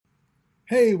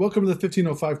Hey, welcome to the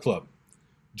 1505 Club.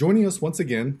 Joining us once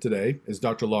again today is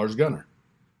Dr. Lars Gunnar.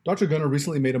 Dr. Gunnar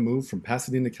recently made a move from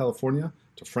Pasadena, California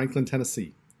to Franklin,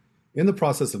 Tennessee. In the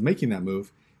process of making that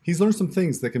move, he's learned some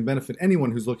things that can benefit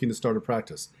anyone who's looking to start a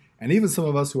practice, and even some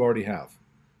of us who already have.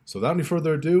 So without any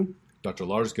further ado, Dr.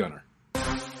 Lars Gunnar.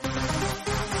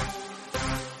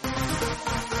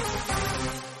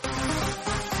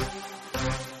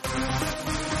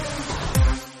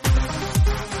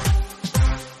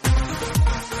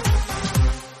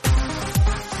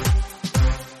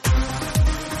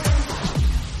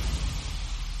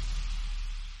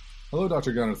 Hello,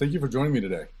 Dr. Gunnar. Thank you for joining me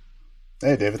today.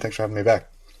 Hey, David. Thanks for having me back.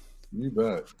 You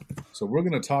bet. So we're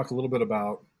going to talk a little bit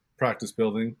about practice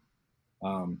building,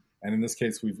 and in this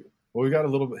case, we've got a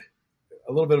little bit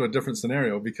of a different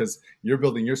scenario because you're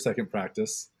building your second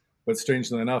practice, but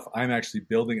strangely enough, I'm actually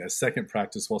building a second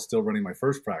practice while still running my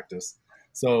first practice.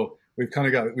 So we've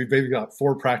maybe got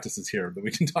four practices here that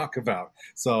we can talk about.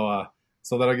 So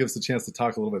that'll give us a chance to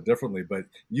talk a little bit differently. But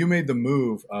you made the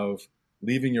move of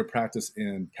leaving your practice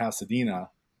in Pasadena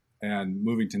and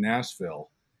moving to Nashville.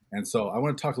 And so I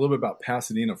want to talk a little bit about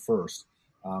Pasadena first.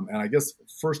 And I guess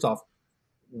first off,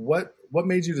 what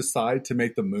made you decide to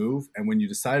make the move? And when you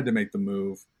decided to make the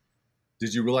move,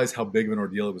 did you realize how big of an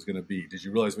ordeal it was going to be? Did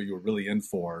you realize what you were really in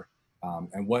for?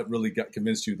 And what really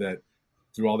convinced you that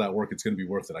through all that work, it's going to be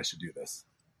worth it? I should do this.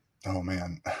 Oh,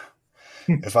 man.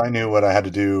 If I knew what I had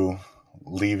to do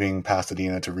leaving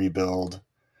Pasadena to rebuild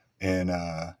in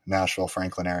Nashville,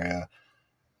 Franklin area,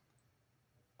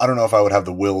 I don't know if I would have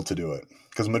the will to do it,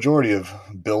 because the majority of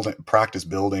practice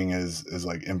building is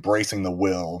like embracing the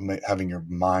will, having your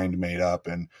mind made up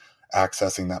and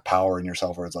accessing that power in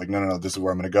yourself where it's like, no, this is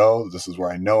where I'm going to go. This is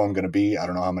where I know I'm going to be. I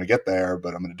don't know how I'm going to get there,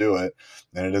 but I'm going to do it.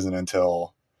 And it isn't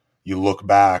until you look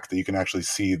back that you can actually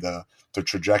see the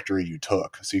trajectory you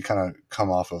took. So you kind of come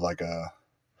off of like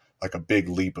a big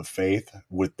leap of faith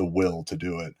with the will to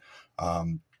do it.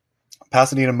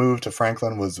 Pasadena move to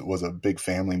Franklin was a big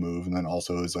family move, and then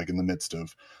also it was like in the midst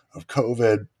of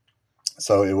COVID.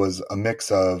 So it was a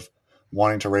mix of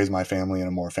wanting to raise my family in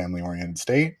a more family-oriented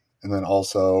state, and then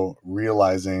also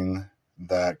realizing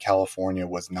that California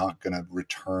was not going to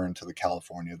return to the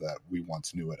California that we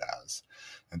once knew it as.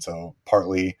 And so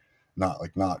partly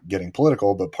not getting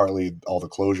political, but partly all the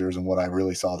closures and what I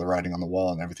really saw the writing on the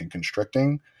wall and everything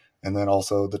constricting. And then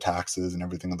also the taxes and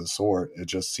everything of the sort. It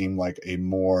just seemed like a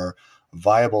more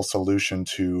viable solution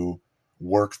to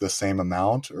work the same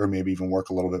amount or maybe even work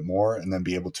a little bit more and then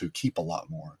be able to keep a lot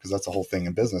more. Because that's the whole thing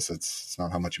in business. It's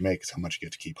not how much you make, it's how much you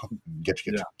get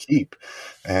to keep.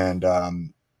 And a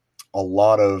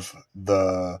lot of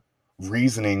the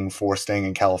reasoning for staying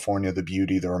in California, the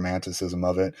beauty, the romanticism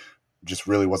of it just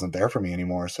really wasn't there for me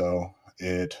anymore. So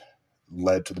it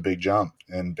led to the big jump.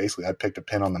 And basically I picked a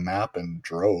pin on the map and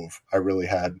drove. I really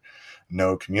had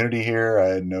no community here. I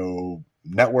had no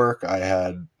network. I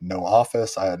had no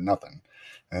office. I had nothing.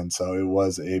 And so it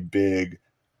was a big,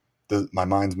 my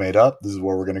mind's made up. This is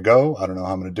where we're going to go. I don't know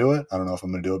how I'm going to do it. I don't know if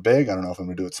I'm going to do it big. I don't know if I'm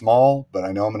going to do it small, but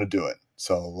I know I'm going to do it.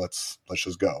 So let's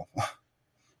just go.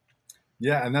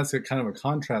 Yeah. And that's kind of a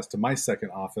contrast to my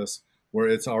second office where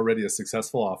it's already a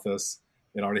successful office.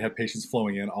 It already had patients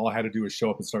flowing in. All I had to do was show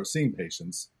up and start seeing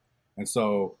patients. And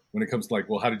so when it comes to like,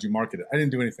 well, how did you market it? I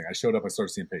didn't do anything. I showed up, I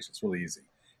started seeing patients. Really easy.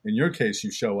 In your case,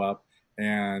 you show up,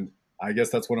 and I guess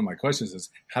that's one of my questions is,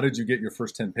 how did you get your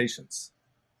first 10 patients?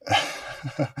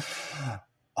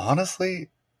 Honestly,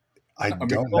 I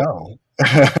don't know.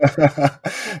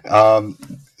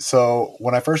 So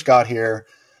when I first got here,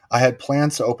 I had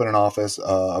plans to open an office,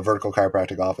 a vertical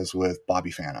chiropractic office with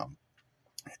Bobby Fano.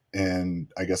 And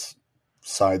I guess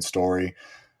side story,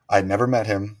 I'd never met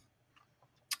him.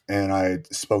 And I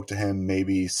spoke to him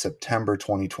maybe September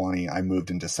 2020. I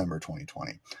moved in December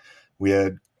 2020. We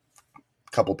had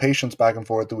a couple patients back and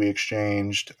forth that we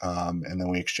exchanged. And then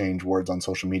we exchanged words on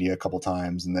social media a couple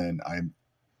times. And then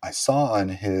I saw on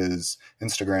his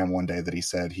Instagram one day that he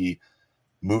said he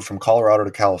moved from Colorado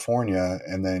to California,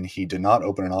 and then he did not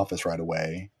open an office right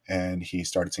away. And he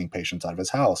started seeing patients out of his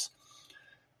house.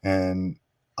 And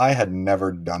I had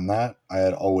never done that. I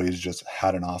had always just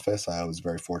had an office. I was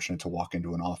very fortunate to walk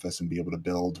into an office and be able to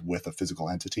build with a physical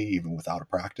entity, even without a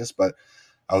practice. But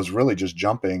I was really just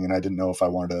jumping, and I didn't know if I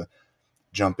wanted to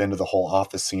jump into the whole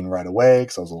office scene right away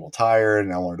because I was a little tired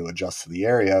and I wanted to adjust to the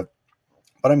area.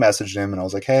 But I messaged him and I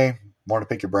was like, hey, wanted to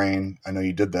pick your brain. I know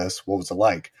you did this. What was it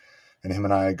like? And him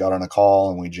and I got on a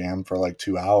call and we jammed for like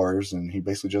 2 hours. And he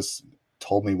basically just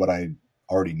told me what I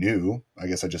already knew. I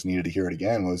guess I just needed to hear it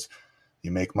again was, you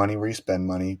make money where you spend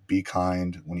money, be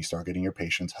kind. When you start getting your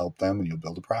patients, help them, and you'll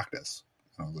build a practice.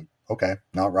 And I was like, okay,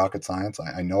 not rocket science.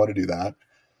 I know how to do that.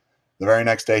 The very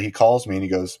next day he calls me and he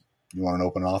goes, you want to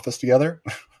open an office together?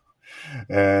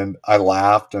 And I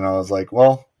laughed and I was like,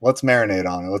 well, let's marinate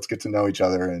on it. Let's get to know each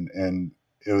other. And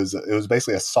it was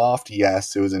basically a soft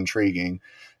yes. It was intriguing.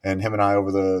 And him and I,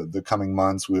 over the coming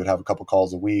months, we would have a couple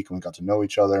calls a week and we got to know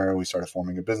each other. We started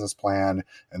forming a business plan.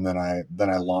 And then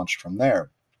I launched from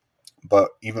there.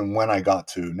 But even when I got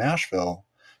to Nashville,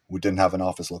 we didn't have an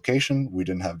office location. We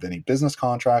didn't have any business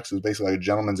contracts. It was basically a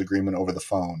gentleman's agreement over the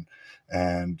phone.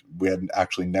 And we had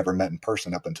actually never met in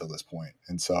person up until this point.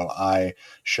 And so I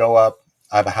show up.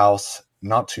 I have a house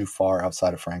not too far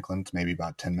outside of Franklin, maybe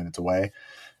about 10 minutes away.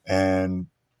 And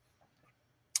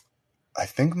I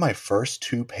think my first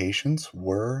two patients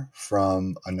were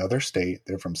from another state.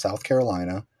 They're from South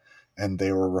Carolina, and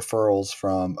they were referrals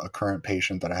from a current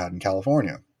patient that I had in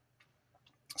California.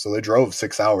 So they drove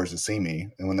 6 hours to see me,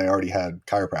 and when they already had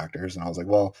chiropractors, and I was like,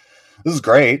 well, this is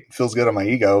great. Feels good on my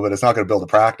ego, but it's not going to build a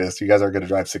practice. You guys are going to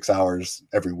drive 6 hours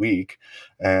every week,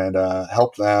 and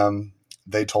help them.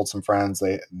 They told some friends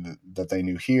that they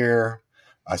knew here.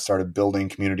 I started building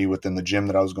community within the gym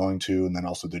that I was going to, and then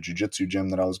also the jiu-jitsu gym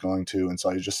that I was going to. And so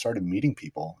I just started meeting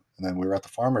people. And then we were at the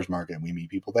farmer's market and we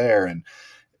meet people there. And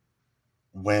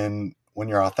when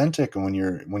you're authentic and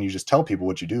when you just tell people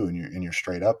what you do and you're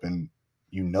straight up and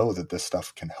you know that this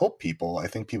stuff can help people, I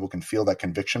think people can feel that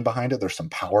conviction behind it. There's some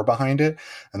power behind it.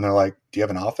 And they're like, do you have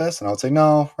an office? And I would say,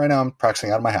 no, right now I'm practicing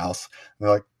out of my house. And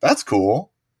they're like, that's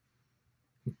cool.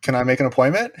 Can I make an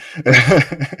appointment?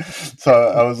 So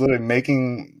I was literally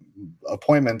making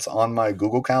appointments on my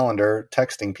Google Calendar,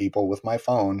 texting people with my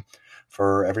phone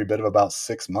for every bit of about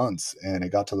 6 months. And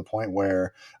it got to the point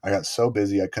where I got so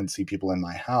busy I couldn't see people in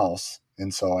my house.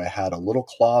 And so I had a little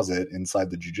closet inside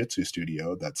the jiu-jitsu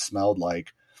studio that smelled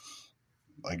like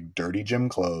dirty gym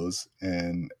clothes.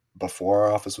 And before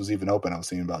our office was even open, I was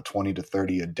seeing about 20 to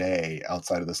 30 a day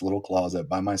outside of this little closet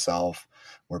by myself,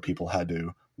 where people had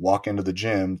to walk into the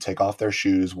gym, take off their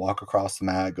shoes, walk across the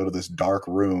mat, go to this dark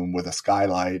room with a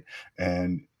skylight,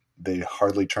 and they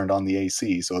hardly turned on the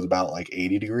AC. So it was about like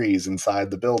 80 degrees inside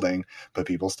the building, but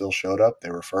people still showed up. They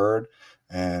referred,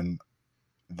 and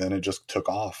then it just took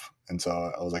off. And so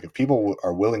I was like, if people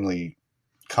are willingly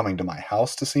coming to my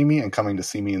house to see me and coming to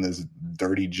see me in this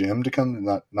dirty gym to come,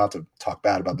 not to talk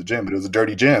bad about the gym, but it was a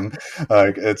dirty gym.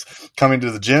 It's coming to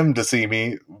the gym to see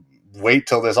me. Wait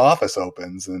till this office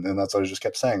opens. And that's what I just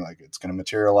kept saying. Like, it's going to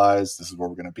materialize. This is where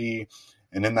we're going to be.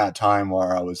 And in that time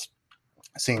where I was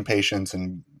seeing patients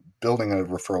and building a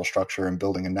referral structure and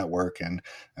building a network and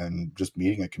just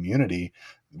meeting a community,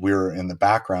 we were in the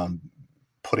background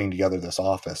putting together this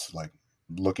office, like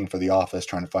looking for the office,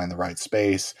 trying to find the right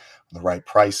space, the right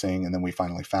pricing. And then we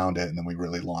finally found it, and then we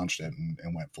really launched it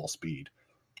and went full speed.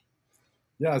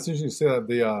 Yeah, it's interesting to say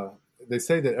that they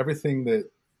say that everything that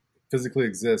physically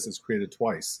exists is created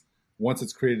twice. Once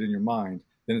it's created in your mind,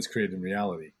 then it's created in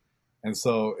reality. And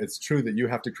so it's true that you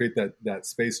have to create that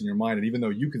space in your mind. And even though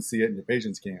you can see it and your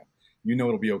patients can't, you know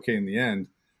it'll be okay in the end.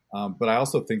 But I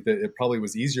also think that it probably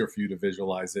was easier for you to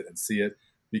visualize it and see it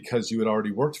because you had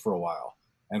already worked for a while.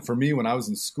 And for me, when I was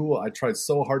in school, I tried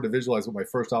so hard to visualize what my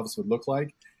first office would look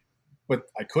like, but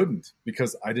I couldn't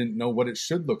because I didn't know what it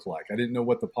should look like. I didn't know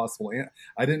what the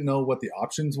I didn't know what the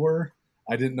options were.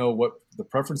 I didn't know what the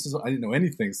preferences were. I didn't know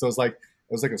anything. So it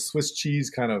was like a Swiss cheese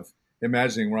kind of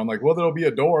imagining where I'm like, well, there'll be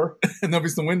a door and there'll be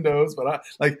some windows, but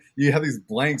you have these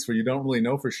blanks where you don't really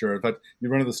know for sure. But you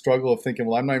run into the struggle of thinking,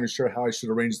 well, I'm not even sure how I should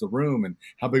arrange the room and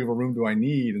how big of a room do I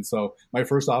need. And so my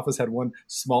first office had one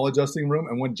small adjusting room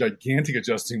and one gigantic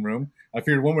adjusting room. I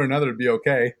figured one way or another it'd be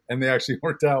okay, and they actually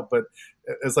worked out. But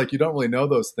it's like you don't really know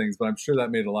those things, but I'm sure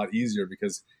that made it a lot easier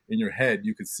because in your head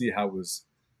you could see how it was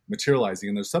materializing.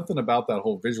 And there's something about that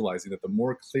whole visualizing that the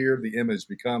more clear the image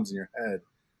becomes in your head,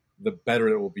 the better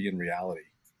it will be in reality.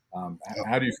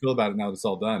 How do you feel about it now that it's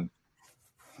all done?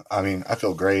 I mean, I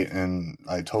feel great, and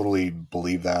I totally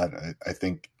believe that. I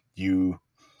think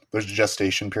there's a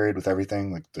gestation period with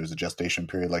everything. Like, there's a gestation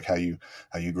period, like how you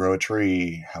grow a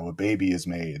tree, how a baby is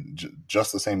made,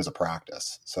 just the same as a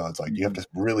practice. So it's like you have to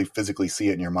really physically see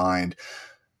it in your mind.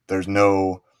 There's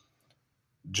no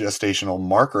gestational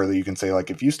marker that you can say, like,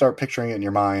 if you start picturing it in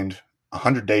your mind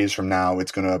 100 days from now,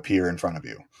 it's going to appear in front of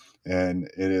you. And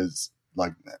it is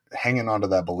like hanging on to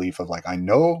that belief of like, I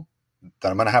know that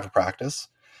I'm going to have a practice.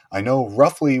 I know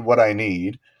roughly what I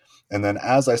need. And then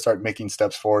as I start making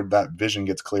steps forward, that vision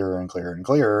gets clearer and clearer and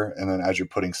clearer. And then as you're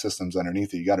putting systems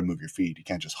underneath it, you got to move your feet. You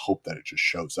can't just hope that it just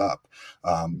shows up.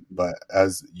 But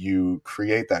as you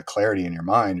create that clarity in your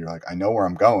mind, you're like, I know where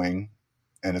I'm going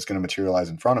and it's going to materialize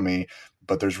in front of me.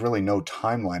 but there's really no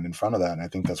timeline in front of that. And I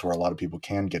think that's where a lot of people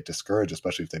can get discouraged,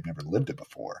 especially if they've never lived it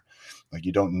before. Like,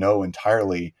 you don't know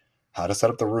entirely how to set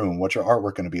up the room. What's your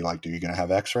artwork going to be like? Are you going to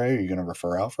have x-ray? Are you going to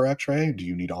refer out for x-ray? Do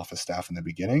you need office staff in the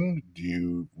beginning? Do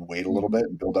you wait a little bit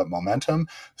and build up momentum?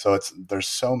 So there's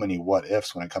so many what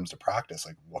ifs when it comes to practice.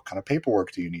 Like, what kind of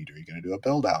paperwork do you need? Are you going to do a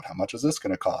build out? How much is this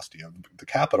going to cost? Do you have the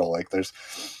capital? Like, there's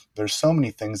so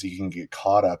many things you can get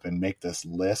caught up and make this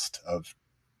list of,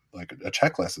 like, a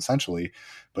checklist essentially.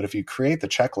 But if you create the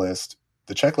checklist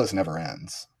never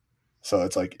ends. So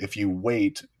it's like, if you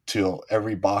wait till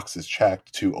every box is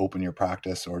checked to open your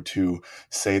practice or to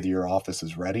say that your office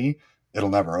is ready, it'll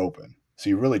never open. So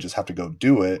you really just have to go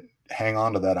do it, hang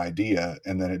on to that idea,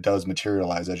 and then it does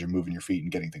materialize as you're moving your feet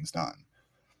and getting things done.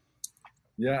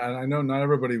 Yeah, and I know not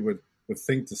everybody would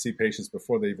think to see patients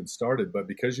before they even started, but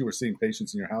because you were seeing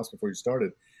patients in your house before you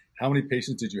started, how many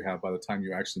patients did you have by the time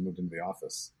you actually moved into the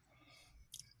office?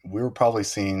 We were probably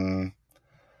seeing,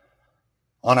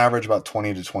 on average, about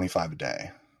 20 to 25 a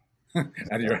day.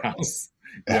 At your house?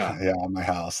 Yeah, at my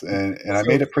house. And I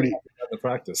made it pretty the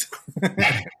practice.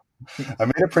 I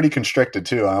made it pretty constricted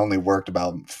too. I only worked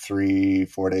about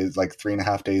 3-4 days, like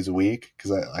 3.5 days a week,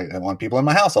 because I want people in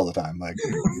my house all the time. Like,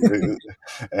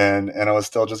 and I was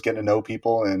still just getting to know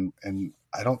people, and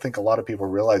I don't think a lot of people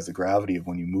realize the gravity of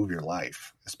when you move your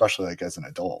life, especially like as an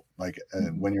adult. Like,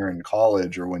 when you're in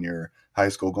college or when you're high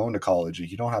school going to college,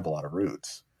 you don't have a lot of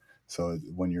roots. So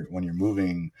when you're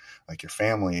moving, like, your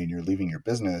family, and you're leaving your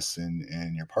business,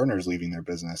 and your partner's leaving their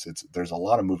business, there's a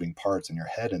lot of moving parts, and your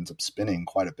head ends up spinning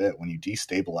quite a bit when you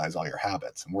destabilize all your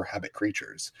habits. And we're habit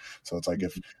creatures. So it's like,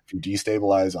 if you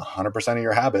destabilize 100% of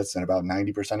your habits, and about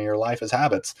 90% of your life is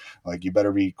habits, like, you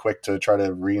better be quick to try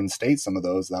to reinstate some of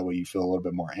those. That way you feel a little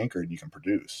bit more anchored and you can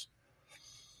produce.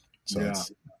 So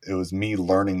it was me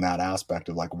learning that aspect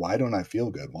of, like, why don't I feel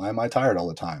good? Why am I tired all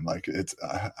the time? Like,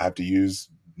 I have to use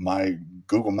my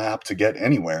Google map to get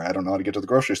anywhere. I don't know how to get to the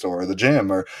grocery store or the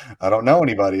gym, or I don't know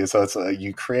anybody. So it's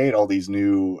you create all these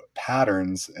new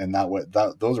patterns, and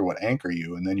those are what anchor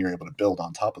you. And then you're able to build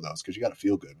on top of those, because you got to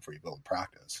feel good before you build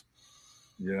practice.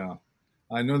 Yeah.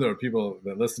 I know there are people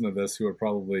that listen to this who are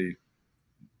probably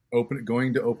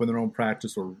going to open their own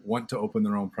practice or want to open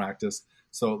their own practice.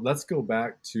 So let's go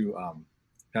back to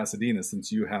Pasadena,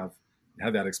 since you have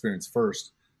had that experience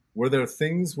first. Were there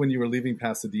things when you were leaving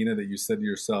Pasadena that you said to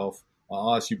yourself,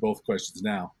 I'll ask you both questions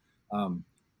now.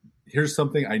 Here's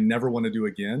something I never want to do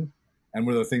again. And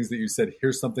were there things that you said,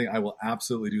 here's something I will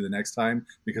absolutely do the next time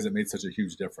because it made such a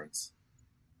huge difference?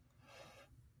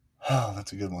 Oh,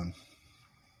 that's a good one.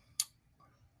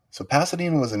 So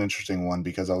Pasadena was an interesting one,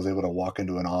 because I was able to walk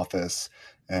into an office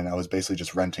and I was basically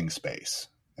just renting space.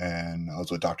 And I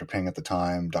was with Dr. Ping at the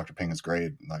time. Dr. Ping is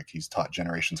great. Like, he's taught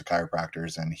generations of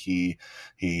chiropractors, and he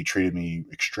treated me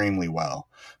extremely well.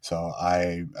 So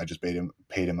I just paid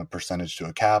him a percentage to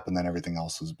a cap, and then everything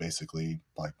else was basically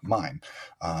like mine.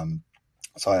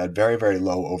 So I had very, very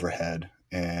low overhead,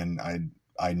 and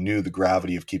I knew the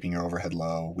gravity of keeping your overhead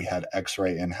low. We had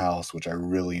x-ray in-house, which I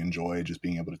really enjoyed, just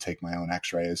being able to take my own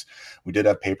x-rays. We did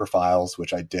have paper files,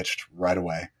 which I ditched right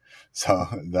away. So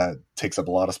that takes up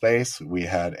a lot of space. We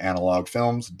had analog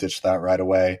films, ditched that right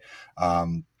away.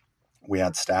 We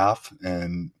had staff,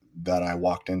 and that I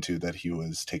walked into that he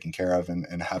was taking care of,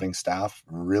 and having staff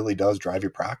really does drive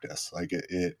your practice. Like,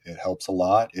 it helps a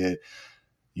lot.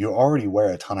 You already wear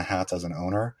a ton of hats as an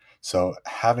owner. So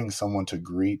having someone to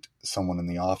greet someone in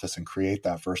the office and create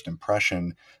that first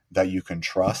impression that you can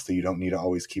trust, that you don't need to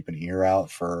always keep an ear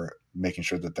out for making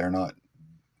sure that they're not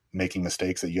making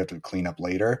mistakes that you have to clean up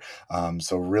later.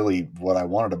 So really what I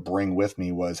wanted to bring with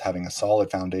me was having a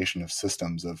solid foundation of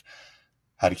systems of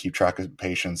how to keep track of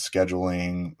patients,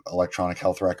 scheduling, electronic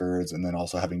health records, and then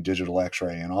also having digital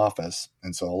x-ray in office.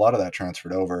 And so a lot of that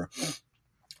transferred over.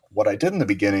 What I did in the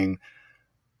beginning,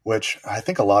 which I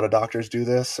think a lot of doctors do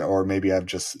this, or maybe I've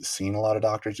just seen a lot of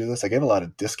doctors do this, I gave a lot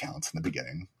of discounts in the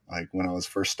beginning. Like, when I was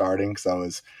first starting,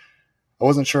 because I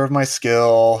wasn't sure of my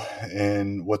skill.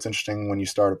 And what's interesting, when you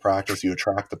start a practice, you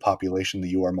attract the population that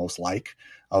you are most like.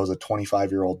 I was a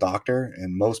 25-year-old doctor,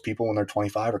 and most people when they're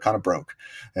 25 are kind of broke.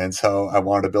 And so I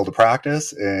wanted to build a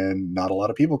practice, and not a lot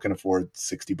of people can afford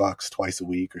 $60 twice a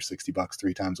week, or $60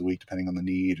 3 times a week, depending on the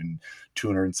need, and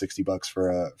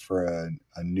 $260 for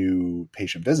a new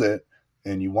patient visit.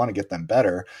 And you want to get them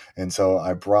better. And so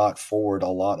I brought forward a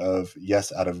lot of,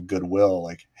 yes, out of goodwill,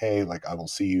 like, hey, like, I will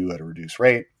see you at a reduced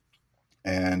rate.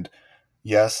 And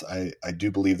yes, I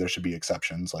do believe there should be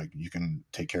exceptions. Like you can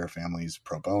take care of families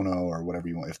pro bono or whatever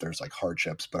you want if there's like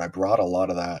hardships. But I brought a lot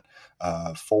of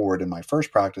that forward in my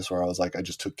first practice where I was like, I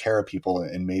just took care of people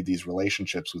and made these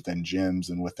relationships within gyms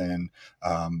and within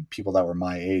people that were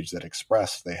my age that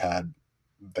expressed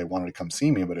they wanted to come see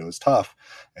me, but it was tough.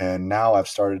 And now I've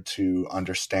started to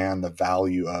understand the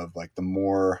value of like the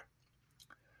more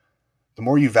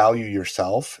you value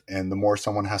yourself and the more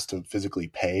someone has to physically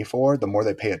pay for, the more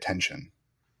they pay attention.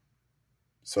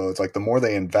 So it's like the more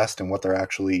they invest in what they're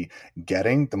actually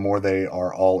getting, the more they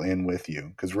are all in with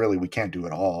you. Because really, we can't do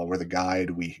it all. We're the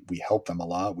guide. We help them a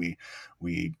lot. We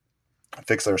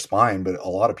fix their spine, but a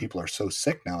lot of people are so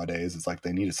sick nowadays. It's like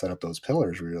they need to set up those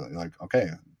pillars where you're like, okay,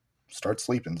 start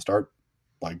sleeping, start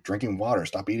like drinking water,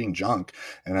 stop eating junk.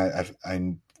 And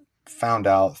I found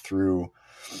out through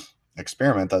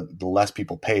experiment that the less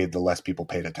people paid, the less people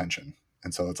paid attention.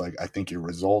 And so it's like, I think your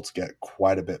results get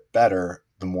quite a bit better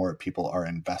the more people are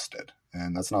invested.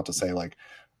 And that's not to say like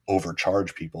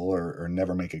overcharge people or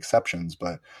never make exceptions,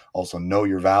 but also know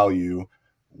your value,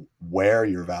 wear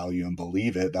your value and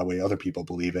believe it. That way other people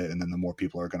believe it. And then the more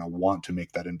people are going to want to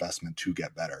make that investment to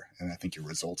get better. And I think your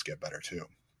results get better too.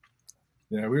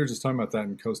 Yeah, we were just talking about that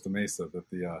in Costa Mesa, that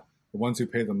the ones who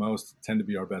pay the most tend to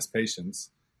be our best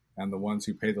patients, and the ones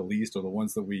who pay the least, or the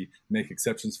ones that we make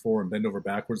exceptions for and bend over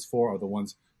backwards for, are the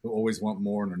ones who always want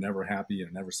more and are never happy and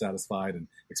are never satisfied and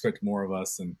expect more of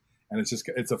us. And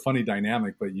it's a funny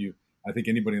dynamic, but I think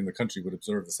anybody in the country would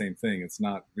observe the same thing. It's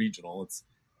not regional.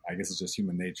 I guess it's just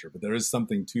human nature, but there is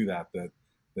something to that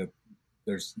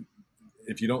there's,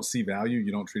 if you don't see value,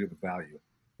 you don't treat it with value.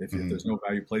 If there's no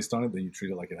value placed on it, then you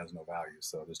treat it like it has no value.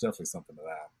 So there's definitely something to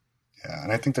that. Yeah.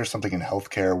 And I think there's something in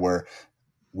healthcare where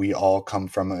we all come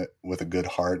from it with a good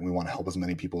heart and we want to help as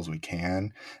many people as we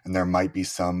can. And there might be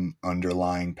some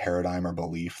underlying paradigm or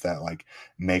belief that like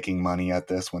making money at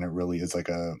this when it really is like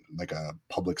a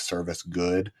public service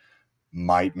good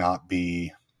might not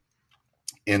be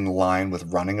in line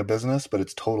with running a business, but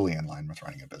it's totally in line with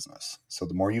running a business. So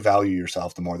the more you value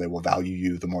yourself, the more they will value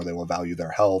you, the more they will value their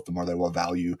health, the more they will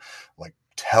value like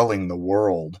telling the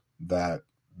world that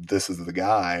this is the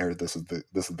guy or this is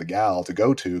the gal to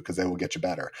go to, because they will get you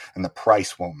better and the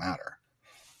price won't matter.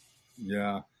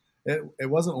 Yeah. It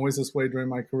wasn't always this way during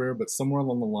my career, but somewhere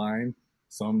along the line,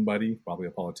 somebody, probably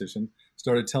a politician,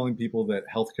 started telling people that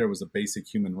healthcare was a basic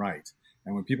human right.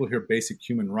 And when people hear basic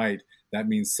human right, that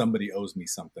means somebody owes me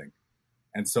something.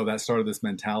 And so that started this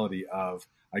mentality of,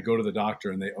 I go to the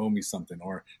doctor and they owe me something.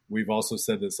 Or we've also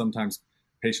said that sometimes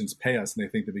patients pay us and they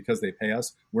think that because they pay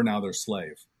us, we're now their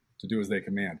slave to do as they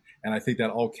command. And I think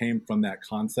that all came from that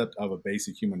concept of a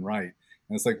basic human right.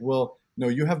 And it's like, well, no,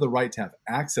 you have the right to have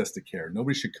access to care.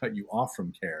 Nobody should cut you off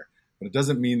from care. But it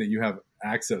doesn't mean that you have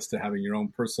access to having your own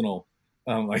personal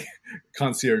like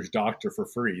concierge doctor for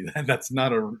free. That's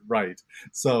not a right.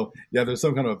 So yeah, there's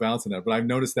some kind of a balance in that. But I've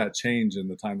noticed that change in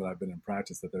the time that I've been in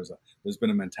practice, that there's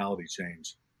been a mentality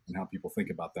change in how people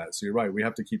think about that. So you're right. We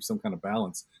have to keep some kind of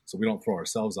balance so we don't throw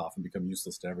ourselves off and become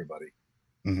useless to everybody.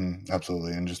 Mm-hmm,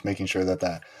 absolutely. And just making sure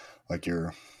that like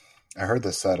I heard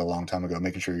this said a long time ago,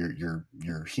 making sure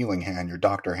your healing hand, your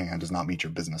doctor hand does not meet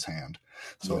your business hand.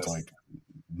 So Yes. it's like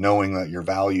knowing that your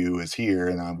value is here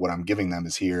and what I'm giving them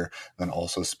is here, then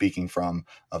also speaking from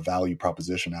a value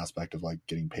proposition aspect of like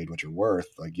getting paid what you're worth.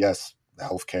 Like, yes, the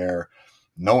healthcare,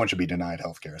 no one should be denied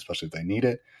healthcare, especially if they need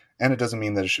it. And it doesn't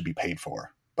mean that it should be paid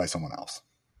for by someone else.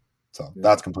 So Yeah.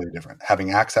 that's completely different.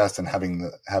 Having access and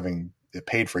having it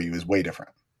paid for you is way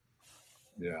different.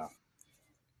 Yeah.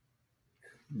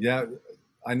 Yeah.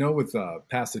 I know with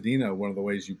Pasadena, one of the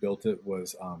ways you built it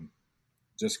was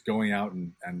just going out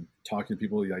and talking to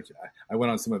people. Like I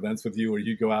went on some events with you where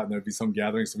you go out and there'd be some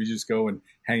gathering. So we just go and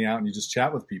hang out and you just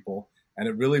chat with people. And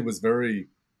it really was very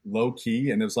low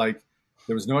key. And it was like,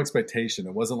 there was no expectation.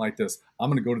 It wasn't like this, I'm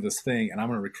going to go to this thing and I'm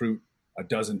going to recruit a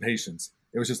dozen patients.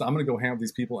 It was just, I'm going to go hang out with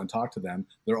these people and talk to them.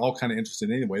 They're all kind of interested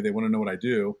anyway. They want to know what I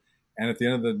do. And at the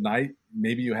end of the night,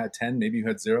 maybe you had 10, maybe you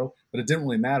had 0, but it didn't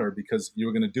really matter because you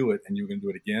were going to do it and you were going to do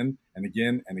it again and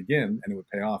again and again, and it would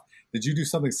pay off. Did you do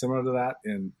something similar to that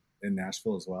in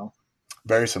Nashville as well?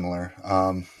 Very similar.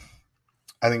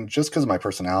 I think just because of my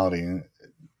personality,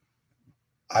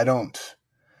 I don't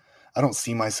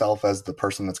see myself as the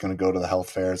person that's going to go to the health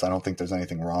fairs. I don't think there's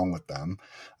anything wrong with them.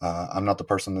 I'm not the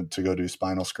person to go do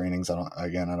spinal screenings. I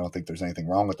don't think there's anything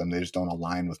wrong with them. They just don't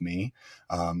align with me.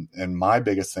 And my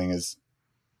biggest thing is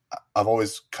I've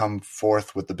always come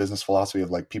forth with the business philosophy of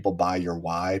like, people buy your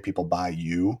why, people buy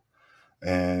you.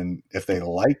 And if they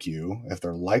like you, if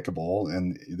they're likable,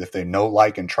 and if they know,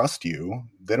 like, and trust you,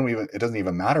 it doesn't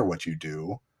even matter what you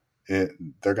do.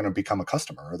 they're going to become a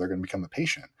customer or they're going to become a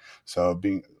patient. So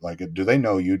being like, do they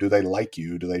know you? Do they like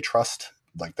you? Do they trust?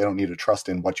 Like, they don't need to trust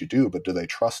in what you do, but do they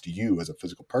trust you as a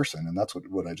physical person? And that's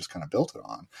what I just kind of built it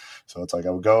on. So it's like, I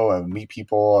would meet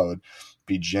people. I would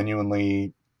be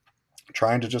genuinely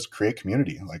trying to just create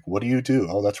community. Like, what do you do?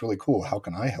 Oh, that's really cool. How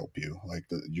can I help you? Like,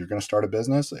 you're going to start a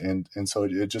business. And so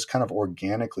it just kind of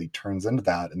organically turns into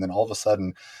that. And then all of a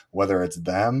sudden, whether it's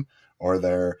them or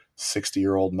their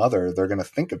 60-year-old mother, they're going to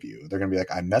think of you. They're going to be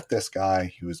like, I met this guy.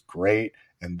 He was great.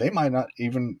 And they might not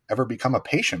even ever become a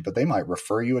patient, but they might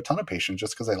refer you a ton of patients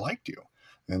just because they liked you.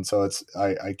 And so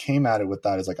I came at it with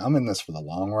that as like, I'm in this for the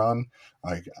long run.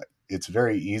 Like, it's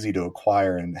very easy to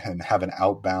acquire and have an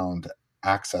outbound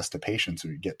access to patients,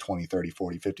 or you get 20, 30,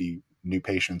 40, 50 new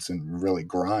patients and really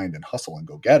grind and hustle and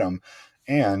go get them.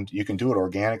 And you can do it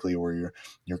organically, where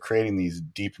you're creating these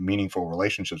deep, meaningful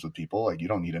relationships with people. Like, you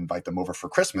don't need to invite them over for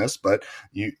Christmas, but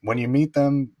when you meet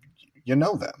them, you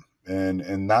know them.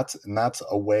 And that's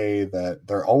a way that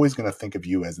they're always going to think of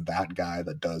you as that guy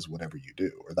that does whatever you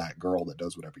do, or that girl that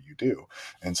does whatever you do.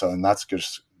 And that's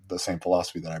just the same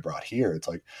philosophy that I brought here. It's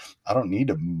like, I don't need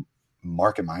to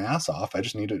market my ass off. I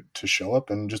just need to show up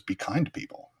and just be kind to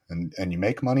people. And you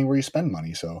make money where you spend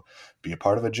money. So be a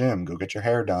part of a gym, go get your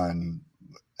hair done,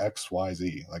 X, Y,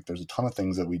 Z. Like, there's a ton of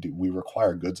things that we do. We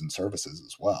require goods and services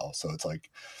as well. So it's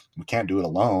like, we can't do it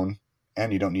alone,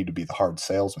 and you don't need to be the hard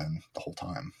salesman the whole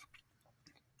time.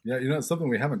 Yeah, it's something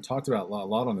we haven't talked about a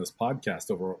lot on this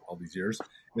podcast over all these years,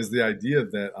 is the idea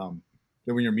that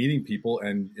that when you're meeting people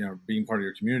and being part of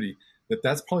your community,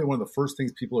 that's probably one of the first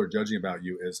things people are judging about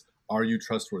you is, are you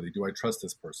trustworthy? Do I trust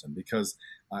this person? Because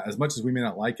as much as we may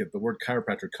not like it, the word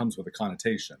chiropractor comes with a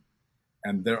connotation,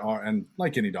 and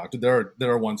like any doctor,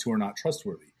 there are ones who are not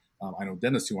trustworthy. I know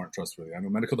dentists who aren't trustworthy. I know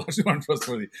medical doctors who aren't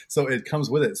trustworthy. So it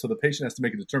comes with it. So the patient has to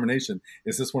make a determination: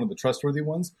 is this one of the trustworthy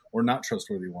ones or not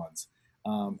trustworthy ones?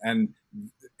 And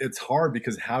it's hard,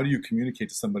 because how do you communicate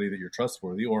to somebody that you're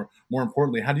trustworthy, or more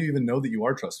importantly, how do you even know that you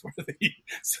are trustworthy?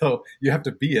 So you have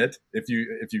to be it if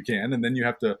you can, and then you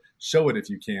have to show it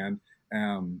if you can.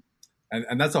 And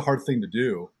that's a hard thing to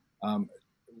do.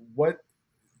 What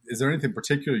is there anything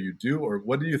particular you do, or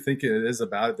what do you think it is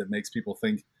about it that makes people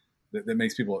think that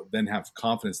makes people then have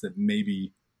confidence that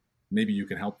maybe you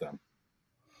can help them?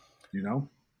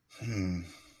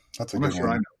 That's a I'm good not sure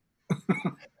one. I know.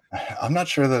 I'm not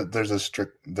sure that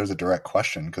there's a direct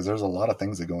question, because there's a lot of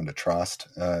things that go into trust.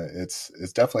 It's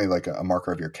definitely like a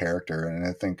marker of your character. And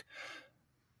I think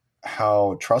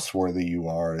how trustworthy you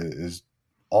are is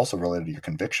also related to your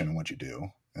conviction in what you do.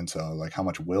 And so, like, how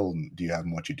much will do you have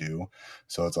in what you do?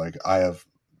 So it's like, I have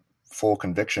full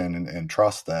conviction and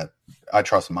trust that I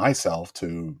trust myself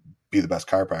to be the best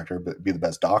chiropractor, but be the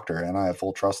best doctor. And I have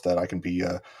full trust that I can be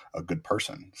a good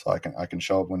person. So I can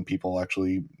show up when people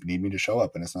actually need me to show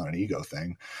up, and it's not an ego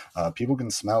thing. People can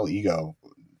smell ego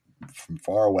from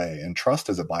far away, and trust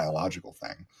is a biological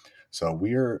thing. So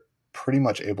we're pretty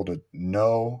much able to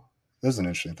know. This is an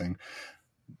interesting thing.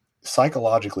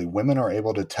 Psychologically, women are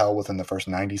able to tell within the first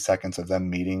 90 seconds of them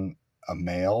meeting a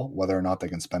male whether or not they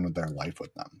can spend their life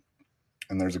with them.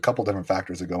 And there's a couple different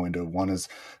factors that go into it. One is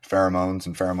pheromones,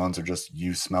 and pheromones are just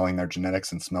you smelling their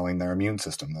genetics and smelling their immune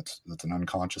system. That's an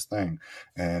unconscious thing.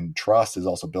 And trust is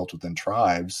also built within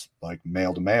tribes, like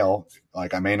male to male.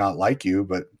 Like, I may not like you,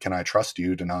 but can I trust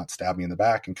you to not stab me in the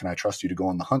back? And can I trust you to go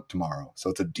on the hunt tomorrow? So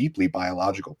it's a deeply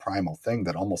biological, primal thing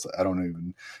that almost I don't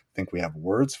even think we have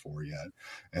words for yet.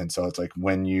 And so it's like,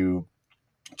 when you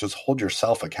just hold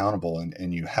yourself accountable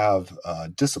and you have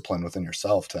discipline within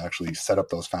yourself to actually set up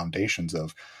those foundations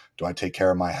of, do I take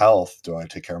care of my health? Do I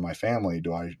take care of my family?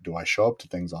 Do I show up to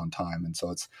things on time? And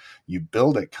so you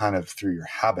build it kind of through your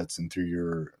habits and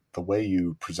through the way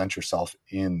you present yourself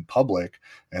in public.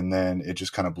 And then it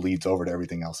just kind of bleeds over to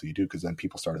everything else that you do. Because then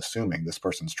people start assuming this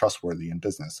person's trustworthy in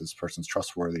business. This person's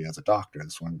trustworthy as a doctor.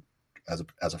 This one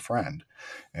as a friend,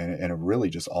 and it really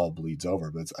just all bleeds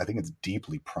over. But I think it's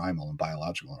deeply primal and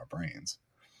biological in our brains.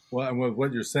 Well, and with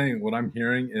what you're saying, what I'm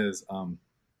hearing is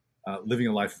living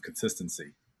a life of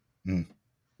consistency.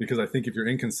 Because I think if you're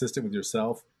inconsistent with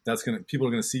yourself, people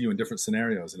are gonna see you in different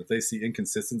scenarios, and if they see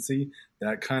inconsistency,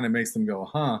 that kind of makes them go,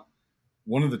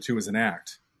 one of the two is an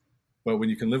act. But when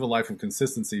you can live a life of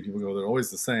consistency, people go, they're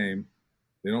always the same,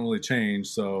 they don't really change,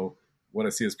 so what I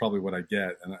see is probably what I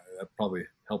get, and that probably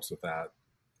helps with that.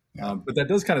 Yeah. But that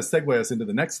does kind of segue us into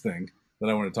the next thing that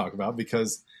I want to talk about,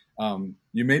 because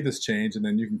you made this change, and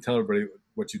then you can tell everybody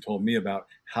what you told me about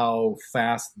how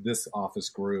fast this office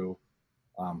grew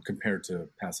compared to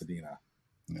Pasadena.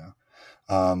 Yeah.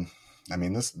 I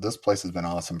mean, this place has been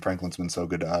awesome. Franklin's been so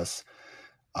good to us.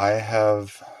 I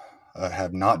have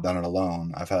have not done it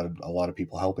alone. I've had a lot of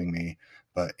people helping me,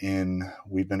 but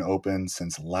we've been open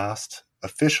since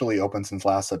officially open since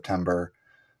last September,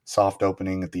 soft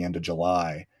opening at the end of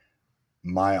July.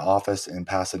 My office in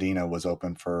Pasadena was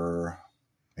open for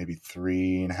maybe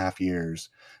 3.5 years.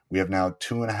 We have now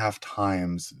 2.5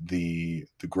 times the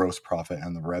gross profit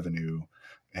and the revenue.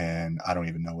 And I don't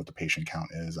even know what the patient count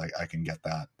is. I can get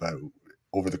that. But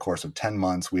over the course of 10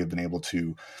 months, we have been able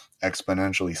to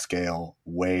exponentially scale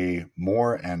way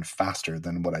more and faster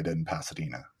than what I did in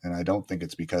Pasadena. And I don't think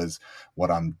it's because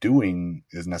what I'm doing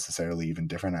is necessarily even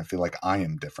different. I feel like I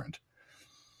am different.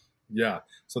 Yeah.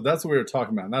 So that's what we were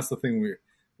talking about. And that's the thing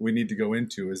we need to go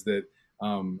into is that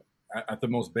at the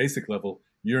most basic level,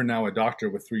 you're now a doctor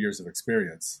with 3 years of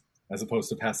experience as opposed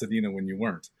to Pasadena when you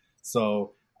weren't.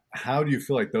 So how do you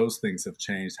feel like those things have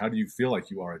changed? How do you feel like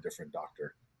you are a different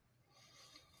doctor?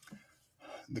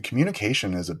 The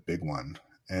communication is a big one.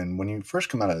 And when you first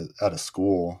come out of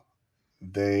school,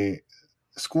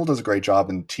 school does a great job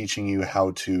in teaching you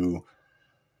how to,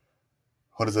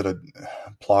 what is it? A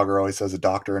Plogger always says a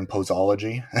doctor in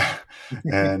posology.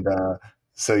 And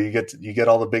so you get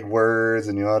all the big words,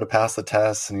 and you know how to pass the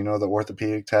tests, and you know the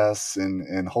orthopedic tests,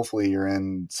 and hopefully you're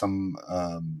in some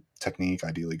technique,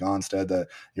 ideally Gonstead, that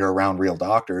you're around real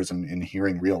doctors and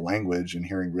hearing real language and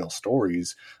hearing real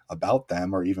stories about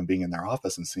them, or even being in their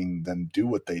office and seeing them do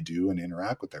what they do and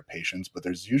interact with their patients. But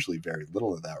there's usually very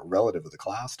little of that relative to the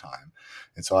class time.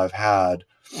 And so I've had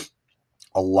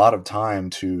a lot of time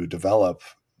to develop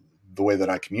the way that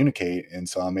I communicate. And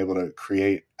so I'm able to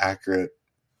create accurate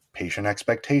patient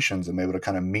expectations. I'm able to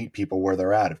kind of meet people where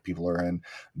they're at. If people are in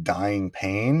dying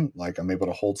pain, like I'm able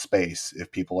to hold space. If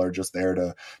people are just there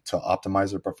to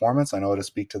optimize their performance, I know how to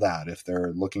speak to that. If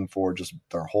they're looking for just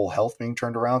their whole health being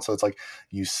turned around. So it's like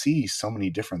you see so many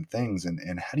different things,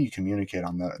 and how do you communicate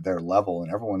on their level?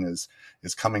 And everyone is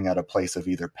coming at a place of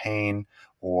either pain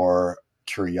or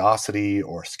curiosity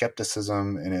or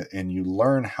skepticism, and you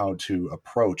learn how to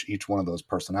approach each one of those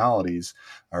personalities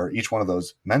or each one of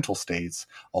those mental states,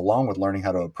 along with learning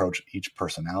how to approach each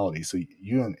personality. So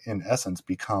you in essence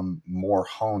become more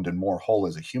honed and more whole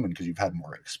as a human because you've had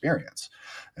more experience,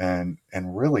 and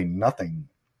really nothing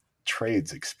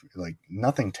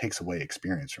takes away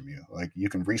experience from you. Like you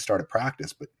can restart a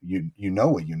practice, but you know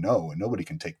what you know, and nobody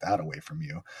can take that away from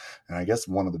you. And I guess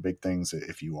one of the big things,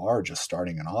 if you are just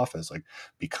starting an office, like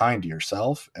be kind to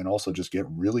yourself, and also just get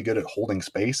really good at holding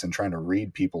space and trying to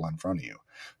read people in front of you.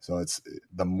 So it's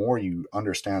the more you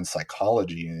understand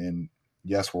psychology, and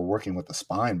yes, we're working with the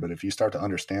spine, but if you start to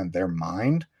understand their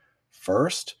mind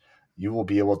first, you will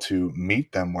be able to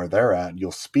meet them where they're at.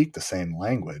 You'll speak the same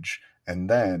language, and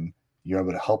then you're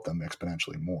able to help them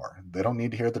exponentially more. They don't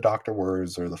need to hear the doctor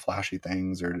words or the flashy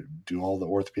things or do all the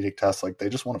orthopedic tests. Like they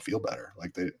just want to feel better.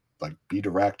 Like be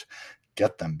direct,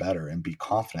 get them better, and be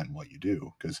confident in what you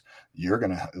do. Because you're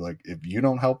going to, like, if you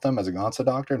don't help them as a Gonstead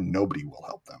doctor, nobody will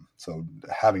help them. So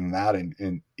having that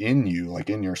in you,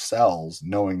 like in your cells,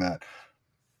 knowing that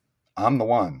I'm the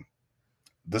one,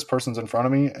 this person's in front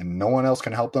of me and no one else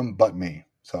can help them but me.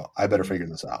 So I better figure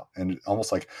this out. And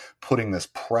almost like putting this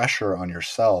pressure on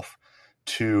yourself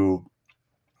to,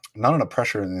 not in a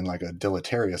pressure in like a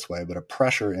deleterious way, but a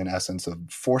pressure in essence of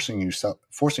forcing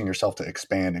yourself to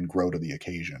expand and grow to the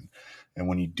occasion. And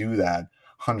when you do that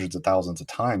hundreds of thousands of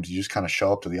times, you just kind of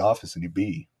show up to the office and you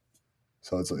be.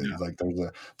 So it's like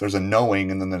there's a knowing,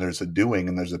 and then there's a doing,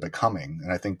 and there's a becoming.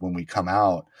 And I think when we come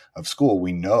out of school,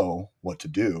 we know what to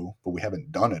do, but we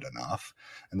haven't done it enough.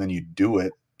 And then you do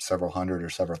it several hundred or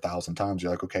several thousand times.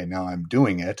 You're like, okay, now I'm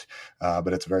doing it,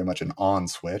 but it's very much an on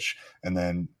switch. And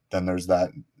then there's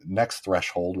that next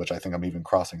threshold, which I think I'm even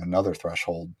crossing another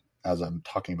threshold as I'm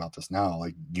talking about this now.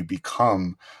 Like you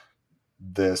become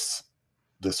this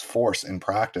force in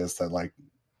practice that, like,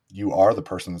 you are the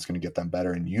person that's going to get them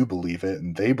better, and you believe it,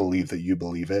 and they believe that you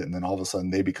believe it. And then all of a sudden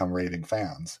they become raving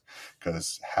fans,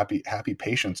 because happy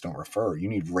patients don't refer. You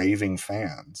need raving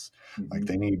fans. Mm-hmm. Like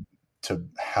they need to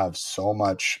have so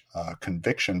much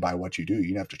conviction by what you do.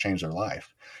 You have to change their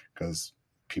life, because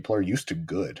people are used to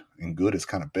good, and good is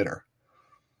kind of bitter.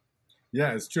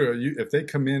 Yeah, it's true. If they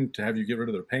come in to have you get rid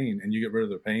of their pain and you get rid of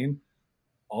their pain,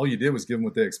 all you did was give them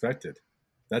what they expected.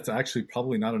 That's actually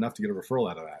probably not enough to get a referral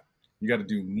out of that. You got to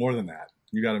do more than that.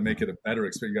 You got to make it a better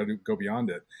experience. You got to go beyond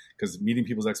it, because meeting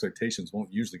people's expectations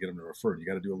won't usually get them to refer. You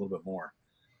got to do a little bit more.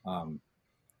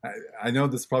 I know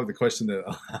this is probably the question that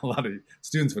a lot of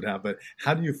students would have, but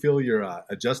how do you feel your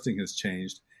adjusting has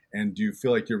changed, and do you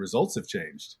feel like your results have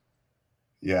changed?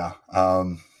 Yeah.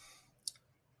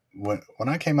 When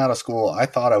I came out of school, I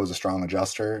thought I was a strong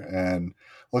adjuster, and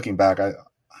looking back, I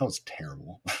was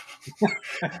terrible.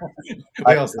 We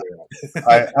I, all say I,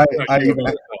 that. I, Not I you, even,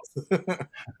 but everyone else.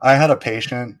 I had a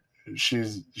patient.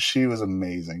 She was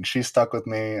amazing. She stuck with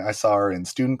me. I saw her in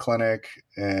student clinic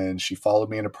and she followed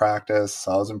me into practice.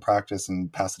 So I was in practice in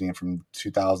Pasadena from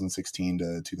 2016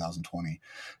 to 2020.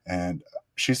 And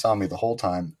she saw me the whole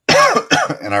time.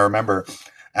 And I remember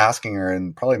asking her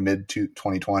in probably mid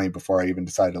 2020 before I even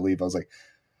decided to leave. I was like,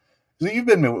 so you've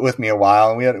been with me a while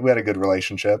and we had a good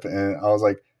relationship. And I was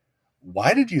like,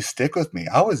 why did you stick with me?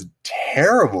 I was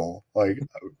terrible. Like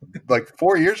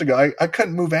 4 years ago, I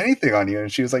couldn't move anything on you.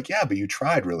 And she was like, yeah, but you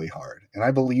tried really hard. And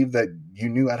I believe that you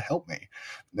knew how to help me.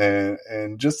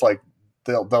 And just like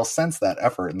they'll sense that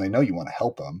effort and they know you want to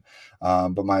help them.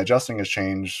 But my adjusting has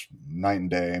changed night and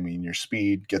day. I mean, your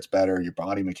speed gets better, your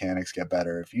body mechanics get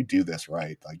better. If you do this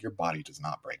right, like your body does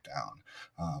not break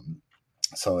down.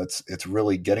 So it's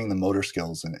really getting the motor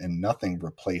skills and nothing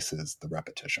replaces the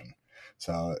repetition.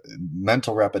 So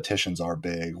mental repetitions are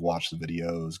big. Watch the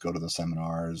videos, go to the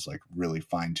seminars, like really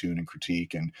fine tune and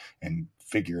critique and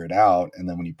figure it out. And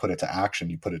then when you put it to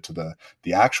action, you put it to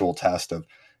the actual test of,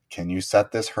 can you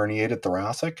set this herniated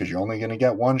thoracic? Because you're only going to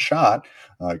get one shot.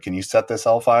 Can you set this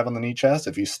L5 on the knee chest?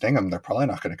 If you sting them, they're probably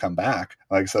not going to come back.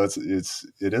 Like, so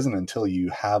it isn't until you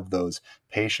have those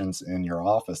patients in your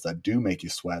office that do make you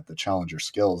sweat, that challenge your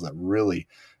skills, that really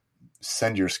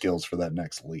send your skills for that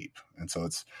next leap. And so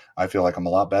I feel like I'm a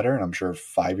lot better. And I'm sure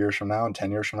 5 years from now and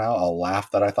 10 years from now, I'll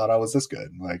laugh that I thought I was this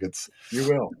good. Like You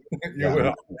will. You yeah,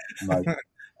 will.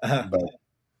 but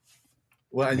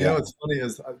Well, and yeah. what's funny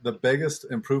is the biggest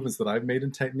improvements that I've made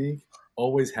in technique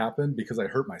always happen because I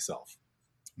hurt myself,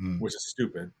 Mm, which is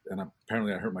stupid. And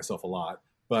apparently I hurt myself a lot.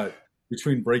 But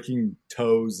between breaking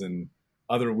toes and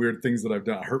other weird things that I've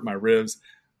done, I hurt my ribs.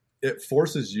 It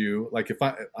forces you, like if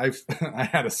I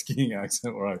had a skiing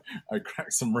accident where I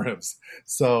cracked some ribs.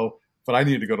 So, but I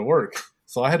needed to go to work.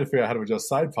 So I had to figure out how to adjust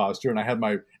side posture. And I had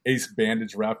my ACE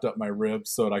bandage wrapped up my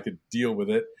ribs so that I could deal with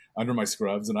it under my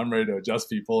scrubs. And I'm ready to adjust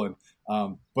people. And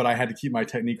but I had to keep my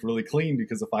technique really clean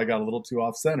because if I got a little too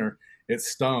off center, it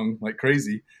stung like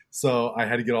crazy. So I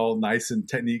had to get all nice and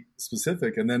technique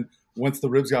specific. And then once the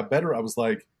ribs got better, I was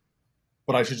like,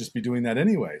 but I should just be doing that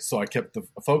anyway. So I kept the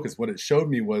focus. What it showed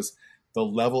me was the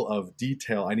level of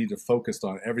detail I need to focus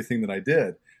on everything that I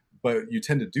did. But you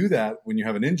tend to do that when you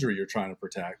have an injury you're trying to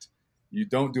protect. You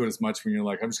don't do it as much when you're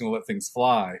like, I'm just going to let things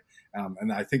fly.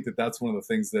 And I think that that's one of the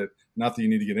things that, not that you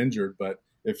need to get injured, but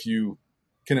if you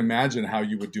can imagine how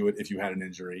you would do it if you had an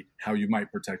injury, how you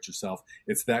might protect yourself,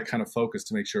 it's that kind of focus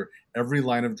to make sure every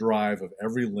line of drive of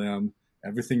every limb,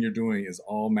 everything you're doing is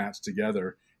all matched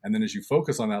together. And then as you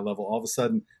focus on that level, all of a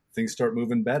sudden things start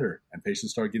moving better and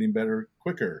patients start getting better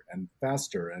quicker and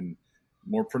faster and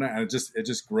more pronounced. And it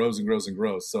just grows and grows and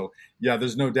grows. So yeah,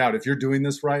 there's no doubt if you're doing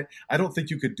this right, I don't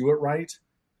think you could do it right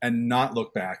and not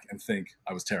look back and think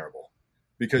I was terrible,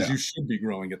 because yeah. you should be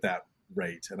growing at that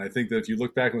rate. And I think that if you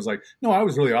look back and was like, no, I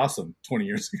was really awesome 20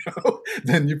 years ago,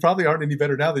 then you probably aren't any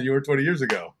better now than you were 20 years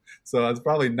ago. So that's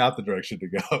probably not the direction to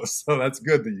go. So that's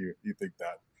good that you think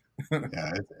that.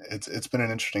 Yeah, it's been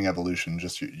an interesting evolution.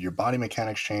 Just your body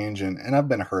mechanics change, and I've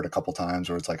been hurt a couple times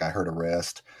where it's like I hurt a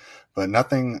wrist, but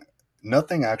nothing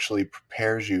actually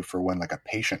prepares you for when like a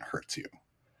patient hurts you,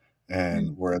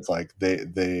 and where it's like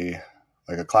they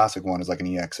like a classic one is like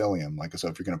an EX ilium. Like, so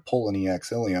if you're going to pull an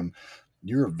EX ilium,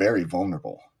 you're very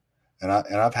vulnerable. And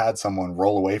I've had someone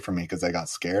roll away from me because they got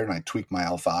scared, and I tweaked my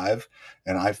L5,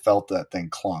 and I felt that thing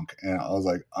clunk, and I was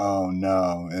like, oh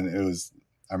no. And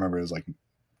I remember it was like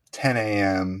 10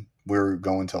 a.m. We were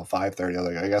going till 5:30. I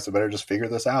was like, I guess I better just figure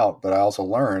this out. But I also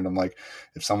learned, I'm like,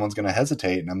 if someone's going to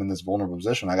hesitate and I'm in this vulnerable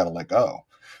position, I got to let go.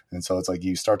 And so it's like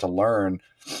you start to learn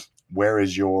where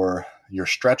is your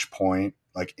stretch point,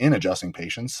 like in adjusting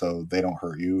patients so they don't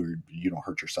hurt you or you don't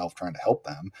hurt yourself trying to help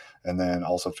them. And then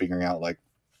also figuring out, like,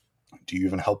 do you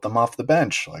even help them off the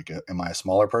bench? Like, am I a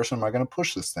smaller person? Am I going to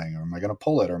push this thing, or am I going to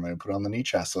pull it, or am I going to put it on the knee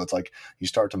chest? So it's like you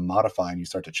start to modify and you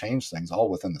start to change things all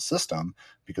within the system,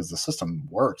 because the system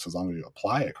works as long as you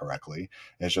apply it correctly.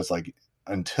 It's just like,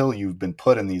 until you've been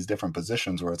put in these different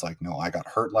positions where it's like, no, I got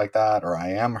hurt like that, or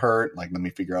I am hurt, like, let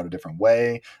me figure out a different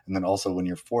way. And then also when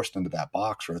you're forced into that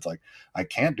box where it's like, I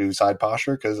can't do side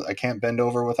posture because I can't bend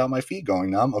over without my feet going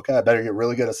numb. Okay, I better get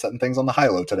really good at setting things on the high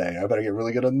low today. I better get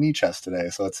really good on the knee chest today.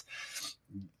 So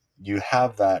you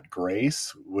have that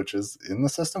grace, which is in the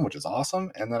system, which is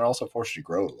awesome. And then also forces you to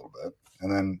grow a little bit.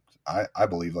 And then I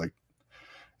believe, like,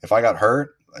 if I got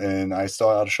hurt and I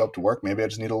still had to show up to work, maybe I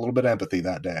just need a little bit of empathy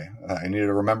that day. I need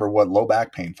to remember what low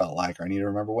back pain felt like, or I need to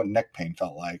remember what neck pain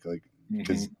felt like,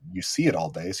 because you see it all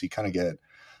day. So you kind of get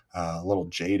a little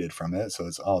jaded from it. So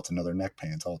it's another neck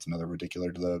pain. It's another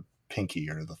radicular to the pinky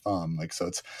or the thumb. Like, so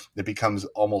it becomes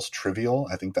almost trivial.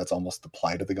 I think that's almost the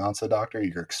plight of the Gonzo doctor.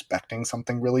 You're expecting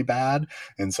something really bad.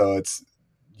 And so it's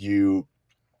you,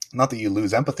 not that you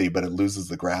lose empathy, but it loses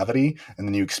the gravity. And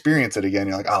then you experience it again.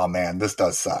 You're like, oh man, this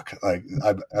does suck. Like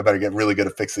I better get really good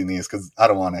at fixing these because I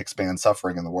don't want to expand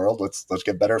suffering in the world. Let's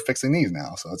get better at fixing these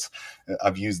now. So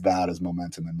I've used that as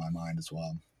momentum in my mind as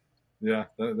well. Yeah,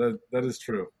 that is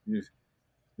true.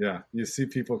 You see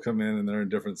people come in and they're in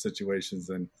different situations,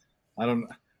 and I don't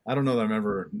know that I'm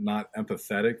ever not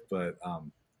empathetic, but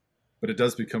it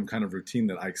does become kind of routine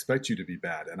that I expect you to be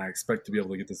bad, and I expect to be able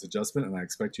to get this adjustment, and I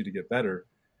expect you to get better.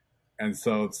 And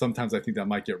so sometimes I think that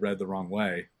might get read the wrong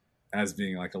way as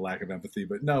being like a lack of empathy,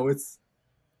 but no,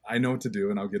 I know what to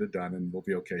do and I'll get it done and we'll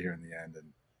be okay here in the end.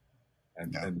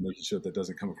 And making sure that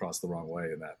doesn't come across the wrong way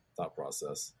in that thought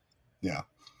process. Yeah.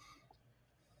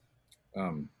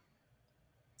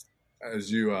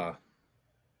 As you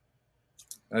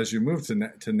moved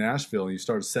to Nashville and you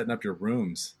started setting up your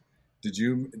rooms, did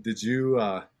you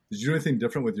do anything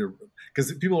different with your?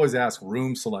 Because people always ask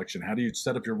room selection. How do you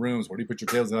set up your rooms? Where do you put your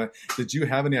tables? Did you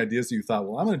have any ideas that you thought,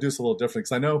 well, I'm going to do this a little different?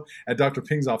 Because I know at Dr.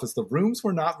 Ping's office, the rooms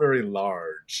were not very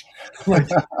large. Like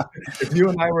if you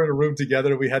and I were in a room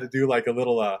together, we had to do like a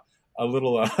little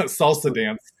salsa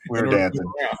dance. We were dancing,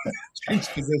 change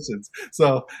positions.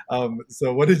 So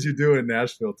what did you do in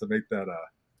Nashville to make that?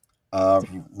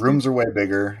 Rooms are way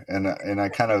bigger, and I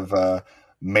kind of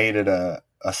made it a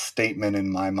statement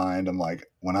in my mind. I'm like,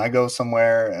 when I go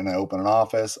somewhere and I open an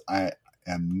office, I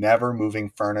am never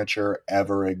moving furniture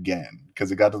ever again.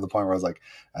 Because it got to the point where I was like,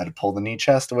 I had to pull the knee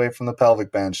chest away from the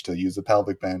pelvic bench to use the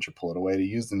pelvic bench, or pull it away to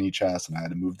use the knee chest, and I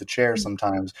had to move the chair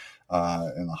sometimes.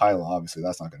 In the high low, obviously,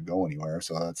 that's not going to go anywhere.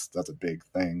 So that's a big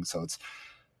thing. So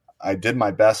I did my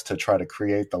best to try to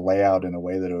create the layout in a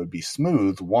way that it would be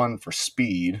smooth. One, for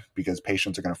speed, because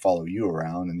patients are going to follow you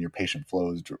around, and your patient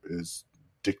flow is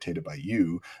dictated by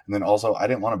you. And then also, I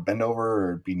didn't want to bend over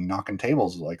or be knocking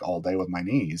tables like all day with my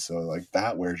knees. So like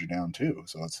that wears you down too.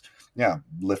 So it's,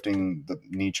 lifting the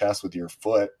knee chest with your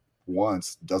foot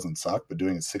once doesn't suck, but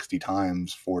doing it 60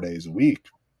 times 4 days a week,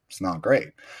 it's not great.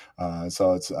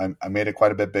 So I made it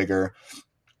quite a bit bigger.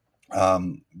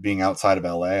 Being outside of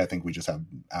LA, I think we just have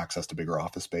access to bigger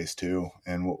office space too.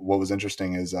 And what was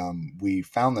interesting is we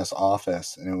found this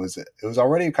office, and it was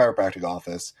already a chiropractic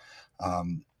office,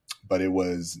 but it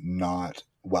was not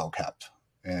well kept.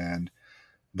 And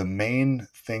the main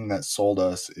thing that sold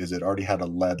us is it already had a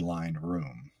lead lined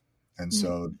room. And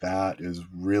so that is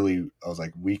really, I was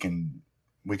like, we can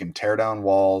tear down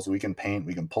walls, we can paint,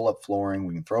 we can pull up flooring,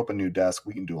 we can throw up a new desk,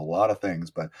 we can do a lot of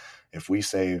things. But if we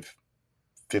save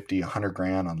 50, 100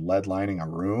 grand on lead lining a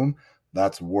room,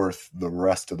 that's worth the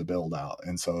rest of the build out.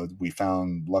 And so we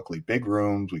found, luckily, big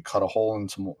rooms. We cut a hole in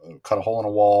a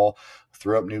wall,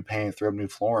 threw up new paint, threw up new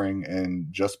flooring,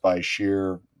 and just by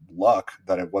sheer luck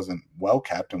that it wasn't well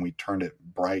kept and we turned it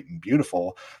bright and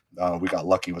beautiful, we got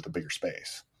lucky with a bigger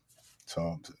space.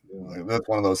 So that's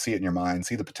one of those, see it in your mind,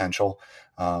 see the potential,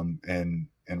 and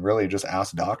really just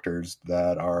ask doctors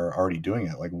that are already doing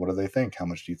it. Like, what do they think? How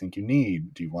much do you think you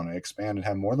need? Do you want to expand and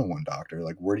have more than one doctor?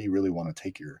 Like, where do you really want to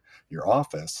take your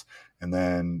office? And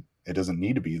then it doesn't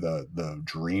need to be the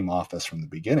dream office from the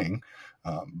beginning,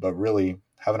 but really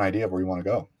have an idea of where you want to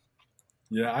go.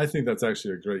 Yeah, I think that's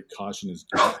actually a great caution. Is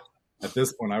at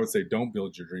this point, I would say don't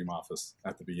build your dream office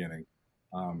at the beginning,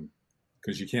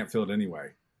 because you can't fill it anyway.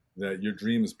 That your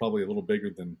dream is probably a little bigger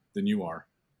than you are.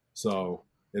 So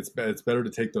it's better to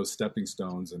take those stepping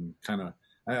stones and kind of,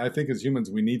 I think as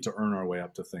humans, we need to earn our way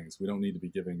up to things. We don't need to be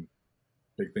giving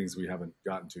big things we haven't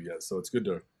gotten to yet. So it's good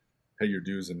to pay your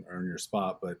dues and earn your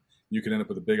spot, but you can end up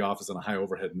with a big office and a high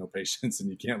overhead and no patients, and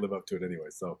you can't live up to it anyway.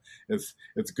 So it's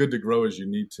good to grow as you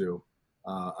need to.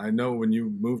 I know when you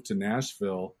moved to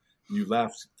Nashville, you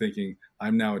left thinking,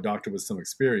 I'm now a doctor with some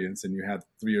experience, and you had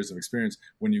 3 years of experience.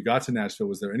 When you got to Nashville,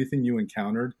 was there anything you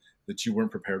encountered that you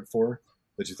weren't prepared for,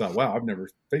 that you thought, wow, I've never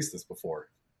faced this before?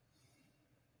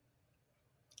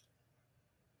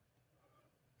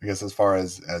 I guess as far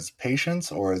as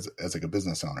patients or as like a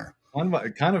business owner?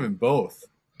 Kind of in both,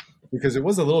 because it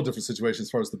was a little different situation as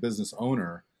far as the business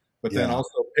owner, but then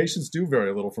also patients do vary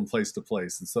a little from place to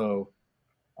place. And so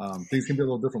things can be a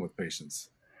little different with patients.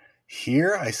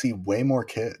 Here, I see way more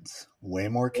kids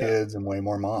and way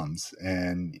more moms.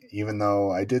 And even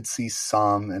though I did see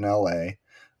some in LA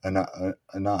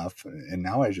enough, and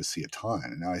now I just see a ton.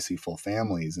 And now I see full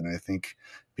families. And I think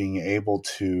being able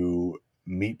to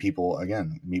meet people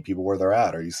where they're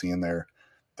at. Are you seeing their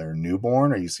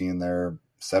newborn? Are you seeing their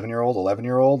 7-year-old,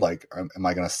 11-year-old, like, am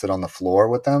I going to sit on the floor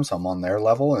with them so I'm on their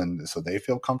level and so they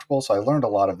feel comfortable? So I learned a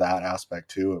lot of that aspect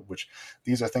too, which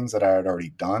these are things that I had already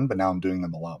done, but now I'm doing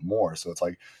them a lot more. So it's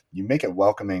like you make it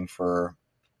welcoming for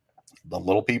the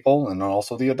little people and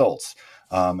also the adults.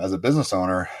 As a business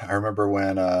owner, I remember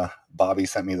when Bobby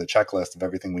sent me the checklist of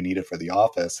everything we needed for the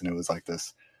office, and it was like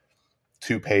this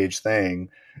 2-page thing,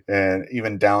 and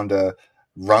even down to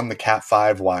run the Cat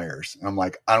 5 wires. And I'm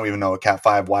like, I don't even know what Cat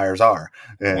 5 wires are.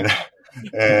 And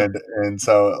and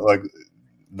so like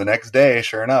the next day,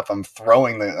 sure enough, I'm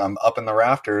up in the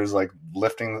rafters, like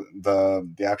lifting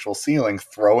the actual ceiling,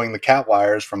 throwing the cat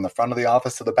wires from the front of the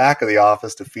office to the back of the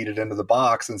office to feed it into the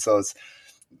box. And so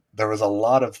there was a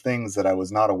lot of things that I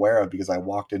was not aware of because I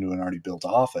walked into an already built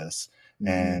office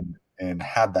and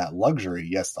had that luxury.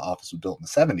 Yes, the office was built in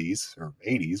the 70s or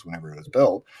 80s, whenever it was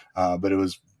built, but it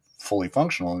was fully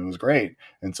functional and it was great.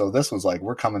 And so this was like,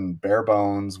 we're coming bare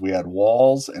bones. We had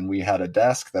walls and we had a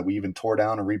desk that we even tore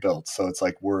down and rebuilt. So it's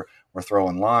like we're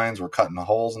throwing lines, we're cutting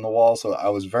holes in the wall. So I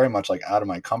was very much like out of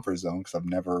my comfort zone because I've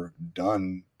never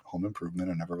done home improvement.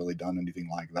 I've never really done anything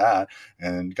like that,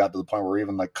 and got to the point where we're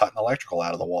even like cutting electrical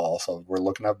out of the wall. So we're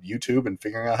looking up YouTube and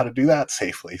figuring out how to do that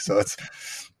safely. So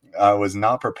I was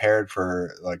not prepared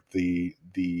for like the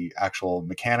actual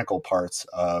mechanical parts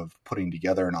of putting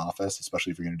together an office,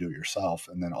 especially if you're going to do it yourself.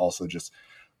 And then also just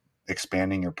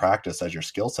expanding your practice as your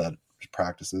skill set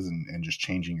practices and just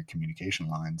changing your communication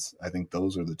lines. I think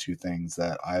those are the two things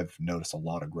that I've noticed a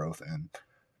lot of growth in.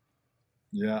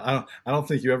 Yeah, I don't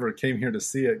think you ever came here to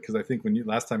see it because I think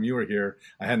last time you were here,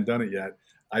 I hadn't done it yet.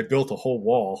 I built a whole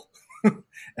wall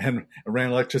and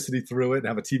ran electricity through it and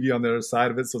have a TV on the other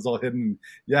side of it, so it's all hidden.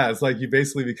 Yeah, it's like you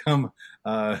basically become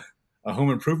a home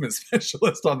improvement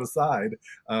specialist on the side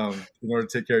in order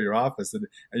to take care of your office. And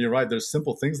you're right, there's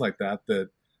simple things like that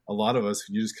a lot of us,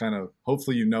 you just kind of,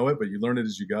 hopefully you know it, but you learn it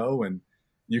as you go, and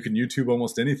you can YouTube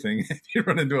almost anything if you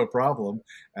run into a problem.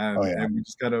 And we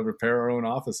just got to repair our own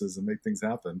offices and make things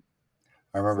happen.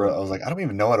 I remember I was like, I don't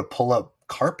even know how to pull up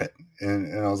carpet.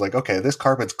 And I was like, okay, this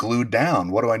carpet's glued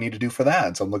down. What do I need to do for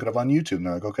that? So I'm looking up on YouTube and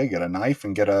they're like, okay, get a knife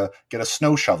and get a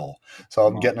snow shovel. So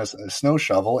I'm getting a snow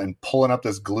shovel and pulling up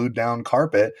this glued down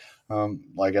carpet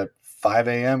like at 5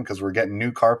 a.m. because we're getting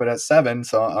new carpet at 7.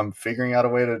 So I'm figuring out a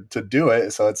way to do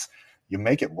it. So you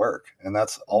make it work. And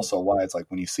that's also why it's like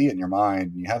when you see it in your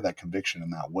mind and you have that conviction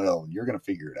and that will, you're going to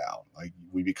figure it out. Like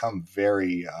we become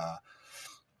very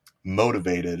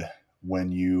motivated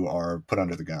when you are put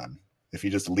under the gun. If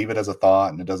you just leave it as a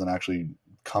thought and it doesn't actually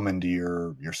come into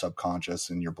your subconscious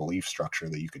and your belief structure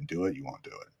that you can do it, you won't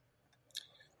do it.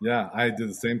 Yeah, I did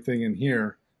the same thing in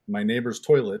here. My neighbor's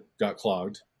toilet got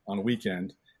clogged on a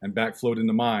weekend and backflowed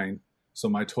into mine. So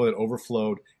my toilet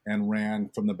overflowed and ran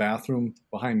from the bathroom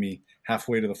behind me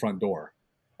halfway to the front door.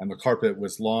 And the carpet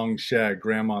was long shag,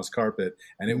 grandma's carpet,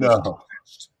 and it was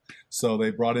drenched. So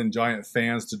they brought in giant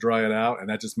fans to dry it out, and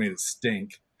that just made it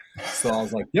stink. So I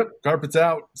was like, yep, carpet's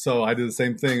out. So I did the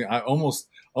same thing. I almost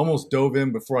dove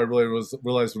in before I really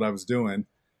realized what I was doing.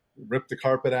 Ripped the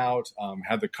carpet out,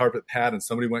 had the carpet pad, and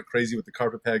somebody went crazy with the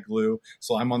carpet pad glue.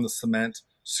 So I'm on the cement,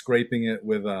 scraping it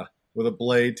with a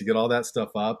blade to get all that stuff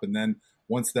up. And then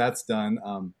once that's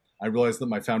done, I realized that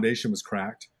my foundation was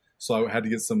cracked. So I had to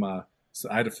get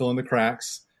I had to fill in the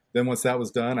cracks. Then once that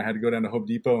was done, I had to go down to Home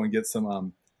Depot and get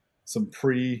some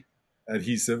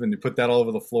pre-adhesive, and you put that all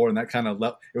over the floor. And that kind of,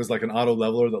 it was like an auto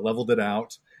leveler that leveled it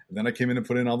out. And then I came in and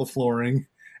put in all the flooring.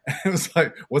 And it was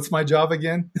like, what's my job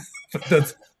again?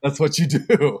 But that's what you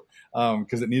do,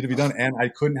 because it needed to be done. And I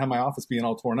couldn't have my office being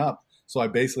all torn up. So I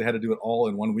basically had to do it all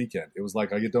in one weekend. It was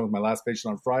like I get done with my last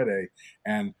patient on Friday,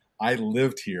 and I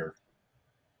lived here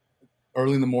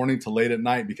early in the morning to late at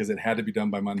night because it had to be done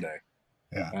by Monday.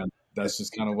 Yeah. And that's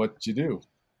just kind of what you do.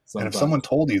 Sometimes. And if someone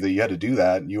told you that you had to do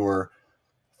that, you were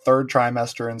third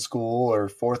trimester in school or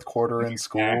fourth quarter in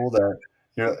school, that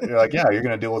you're like, yeah, you're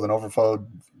going to deal with an overflowed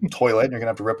toilet and you're going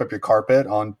to have to rip up your carpet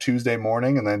on Tuesday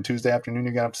morning, and then Tuesday afternoon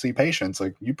you're going to have to see patients.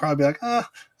 Like you'd probably be like, I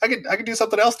could do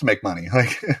something else to make money.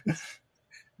 Like,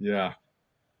 yeah.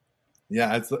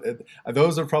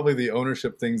 Those are probably the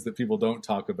ownership things that people don't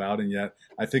talk about, and yet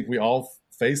I think we all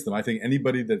face them. I think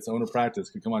anybody that's owner practice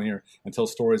could come on here and tell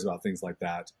stories about things like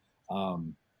that.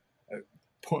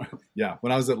 Yeah,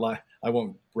 when I was at Life, I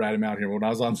won't rat him out here. When I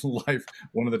was on Life,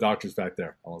 one of the doctors back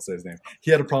there, I won't say his name,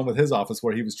 he had a problem with his office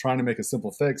where he was trying to make a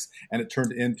simple fix, and it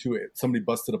turned into somebody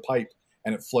busted a pipe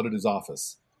and it flooded his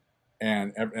office.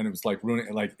 And it was like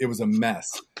ruining, like it was a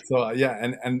mess. So yeah,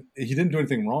 and he didn't do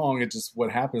anything wrong. It just,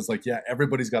 what happened is like, yeah,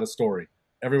 everybody's got a story.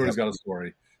 Everybody's got a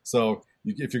story. So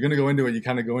if you're going to go into it, you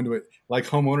kind of go into it like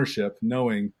home ownership,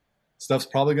 knowing stuff's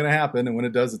probably going to happen. And when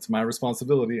it does, it's my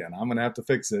responsibility and I'm going to have to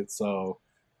fix it. So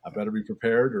I better be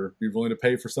prepared or be willing to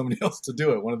pay for somebody else to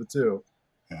do it. One of the two.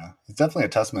 Yeah, it's definitely a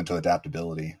testament to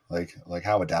adaptability. Like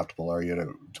how adaptable are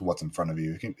you to what's in front of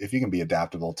you? If you can be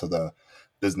adaptable to the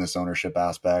business ownership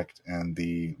aspect and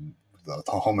the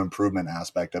home improvement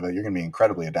aspect of it, you're going to be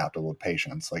incredibly adaptable with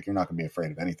patients. Like you're not going to be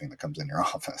afraid of anything that comes in your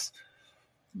office.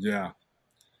 Yeah.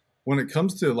 When it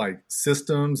comes to like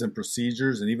systems and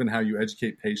procedures and even how you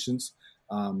educate patients,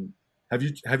 have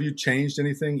you changed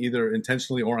anything either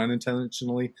intentionally or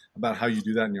unintentionally about how you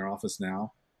do that in your office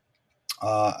now?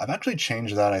 I've actually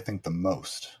changed that, I think, the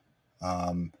most.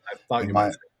 I thought In you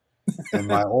might my in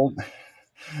my old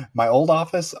my old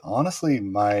office, honestly,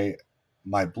 my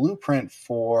blueprint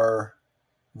for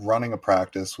running a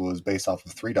practice was based off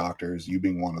of three doctors, you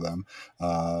being one of them,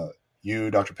 uh,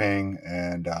 you, Dr. Ping,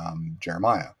 and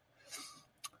Jeremiah.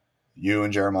 You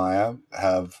and Jeremiah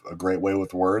have a great way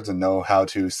with words and know how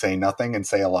to say nothing and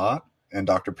say a lot. And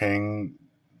Dr. Ping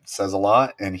says a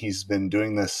lot, and he's been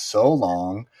doing this so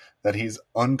long that he's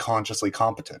unconsciously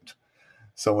competent.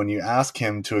 So when you ask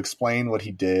him to explain what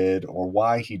he did or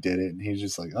why he did it, he's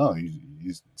just like, "Oh,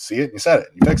 you see it, and you said it,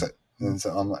 you fix it." And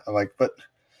so I'm like, "But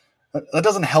that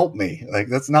doesn't help me. Like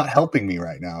that's not helping me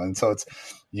right now." And so it's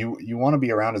you want to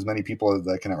be around as many people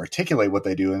that can articulate what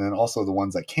they do, and then also the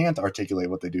ones that can't articulate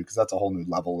what they do, because that's a whole new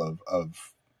level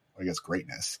of I guess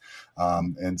greatness.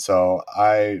 And so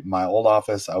my old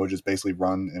office, I would just basically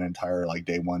run an entire like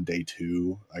day one, day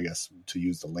two, I guess to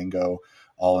use the lingo,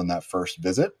 all in that first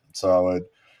visit. So I would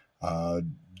uh,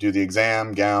 do the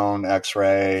exam, gown,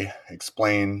 X-ray,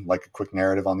 explain like a quick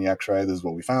narrative on the X-ray. This is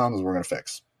what we found. This is what we're going to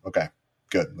fix. Okay,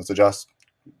 good. Let's adjust.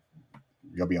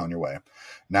 You'll be on your way.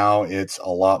 Now it's a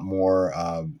lot more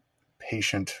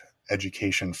patient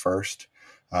education first,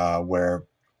 where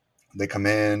they come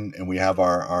in and we have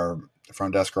our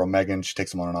front desk girl, Megan. She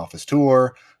takes them on an office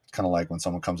tour. It's kind of like when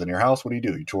someone comes in your house, what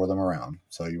do? You tour them around.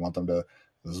 So you want them to,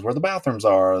 this is where the bathrooms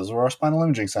are. This is where our spinal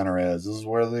imaging center is. This is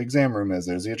where the exam room is.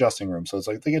 There's the adjusting room. So it's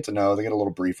like they get to know, they get a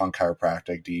little brief on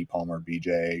chiropractic, D, Palmer,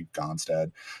 BJ,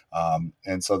 Gonstead.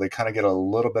 And so they kind of get a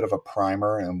little bit of a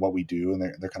primer and what we do. And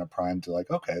they're kind of primed to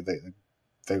like, okay,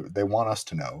 they want us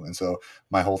to know. And so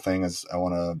my whole thing is I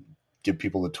want to give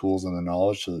people the tools and the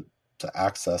knowledge to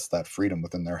access that freedom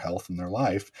within their health and their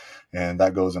life. And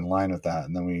that goes in line with that.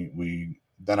 And then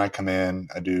then I come in,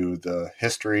 I do the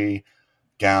history,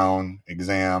 gown,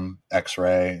 exam,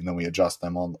 x-ray, and then we adjust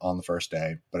them on the first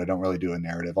day. But I don't really do a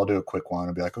narrative. I'll do a quick one.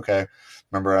 I'll be like, okay,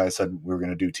 remember I said we were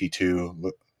going to do T2.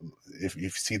 Look, if you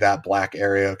see that black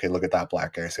area, okay, look at that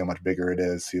black area. See how much bigger it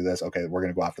is. See this? Okay, we're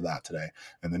going to go after that today.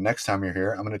 And the next time you're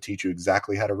here, I'm going to teach you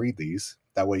exactly how to read these.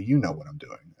 That way you know what I'm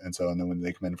doing. And then when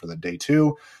they come in for the day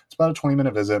two, it's about a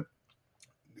 20-minute visit.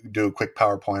 Do a quick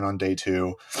PowerPoint on day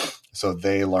two. So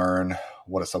they learn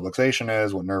what a subluxation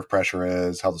is, what nerve pressure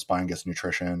is, how the spine gets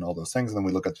nutrition, all those things. And then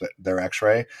we look at their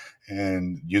x-ray,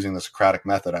 and using the Socratic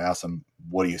method, I ask them,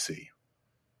 what do you see?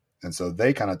 And so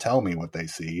they kind of tell me what they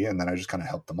see, and then I just kind of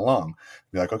help them along.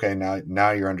 Be like, okay, now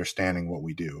you're understanding what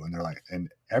we do. And they're like,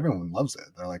 and everyone loves it.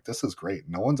 They're like, this is great.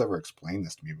 No one's ever explained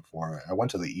this to me before. I went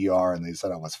to the ER and they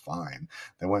said I was fine.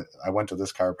 I went to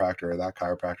this chiropractor or that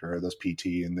chiropractor or this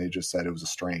PT, and they just said it was a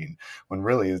strain. When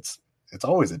really it's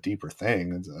always a deeper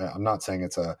thing. I'm not saying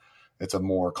it's a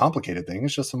more complicated thing.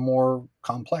 It's just a more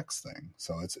complex thing.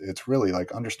 So it's really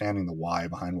like understanding the why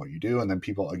behind what you do, and then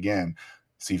people again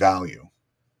see value.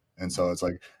 And so it's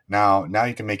like now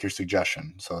you can make your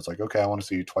suggestion. So it's like, okay, I want to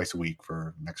see you twice a week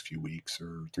for the next few weeks,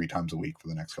 or 3 times a week for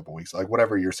the next couple of weeks, like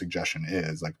whatever your suggestion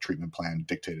is, like treatment plan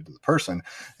dictated to the person.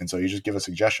 And so you just give a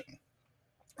suggestion,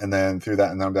 and then through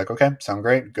that, and then I'll be like, okay, sound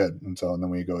great, good. And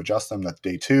then we go adjust them. That's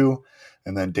day 2.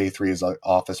 And then day 3 is like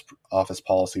office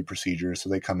policy procedures. So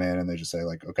they come in and they just say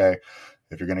like, okay,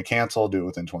 if you're going to cancel, do it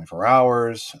within 24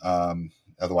 hours.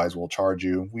 Otherwise we'll charge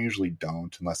you. We usually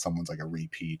don't, unless someone's like a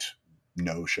repeat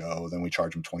no show, then we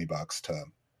charge them $20 to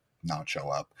not show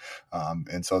up.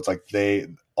 And so it's like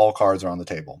all cards are on the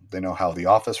table. They know how the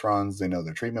office runs. They know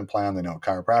their treatment plan. They know what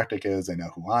chiropractic is. They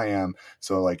know who I am.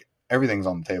 So like everything's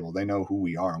on the table. They know who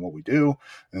we are and what we do.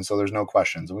 And so there's no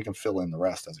questions, and we can fill in the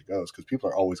rest as it goes, because people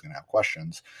are always going to have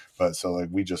questions. But so like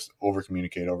we just over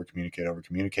communicate.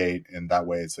 And that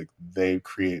way it's like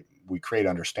we create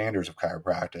understanders of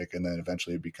chiropractic, and then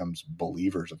eventually it becomes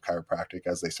believers of chiropractic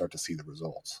as they start to see the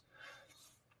results.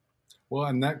 Well,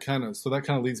 and that kind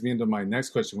of leads me into my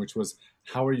next question, which was,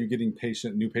 how are you getting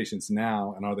new patients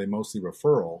now, and are they mostly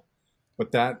referral?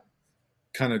 But that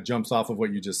kind of jumps off of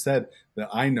what you just said, that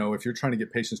I know if you're trying to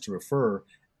get patients to refer,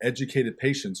 educated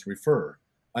patients refer.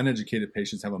 Uneducated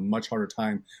patients have a much harder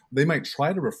time. They might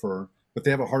try to refer, but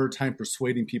they have a harder time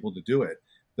persuading people to do it.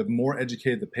 The more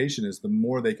educated the patient is, the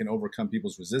more they can overcome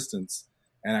people's resistance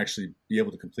and actually be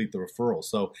able to complete the referral.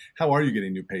 So how are you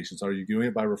getting new patients? Are you doing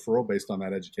it by referral based on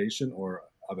that education, or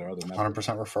are there other methods?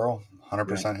 100% referral, Yeah.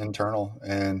 100% internal.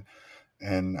 And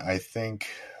I think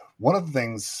one of the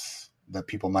things that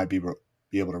people might be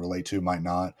able to relate to, might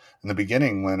not. In the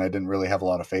beginning, when I didn't really have a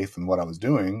lot of faith in what I was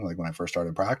doing, like when I first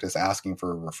started practice, asking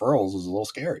for referrals was a little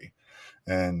scary.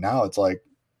 And now it's like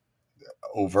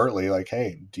overtly like,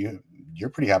 hey, you're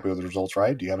pretty happy with the results,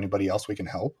 right? Do you have anybody else we can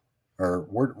help? Or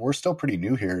we're still pretty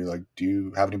new here. Like, do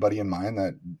you have anybody in mind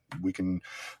that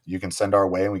you can send our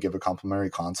way and we give a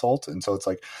complimentary consult? And so it's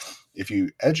like, if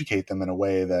you educate them in a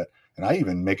way that, and I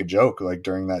even make a joke like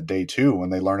during that day 2,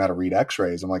 when they learn how to read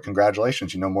x-rays, I'm like,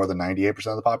 congratulations, you know more than 98%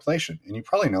 of the population. And you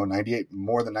probably know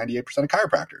more than 98% of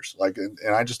chiropractors. Like,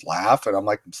 and I just laugh and I'm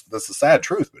like, that's the sad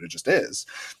truth, but it just is.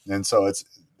 And so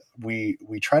we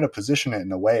try to position it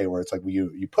in a way where it's like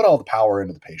you put all the power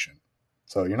into the patient.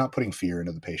 So you're not putting fear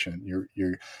into the patient.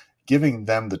 You're giving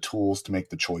them the tools to make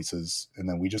the choices, and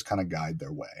then we just kind of guide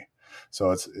their way.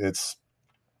 So it's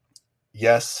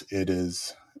yes, it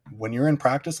is. When you're in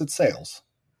practice, it's sales.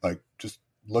 Like, just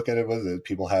look at it with it.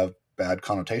 People have bad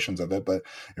connotations of it, but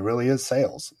it really is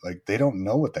sales. Like, they don't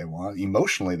know what they want.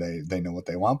 Emotionally, they know what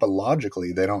they want, but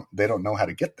logically, they don't know how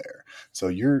to get there. So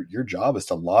your job is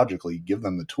to logically give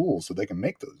them the tools so they can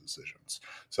make those decisions.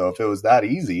 So if it was that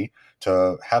easy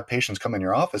to have patients come in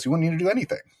your office, you wouldn't need to do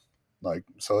anything. Like,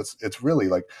 so it's really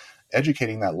like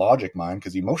educating that logic mind,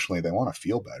 because emotionally they want to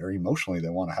feel better. Emotionally, they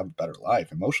want to have a better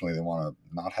life. Emotionally, they want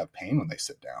to not have pain when they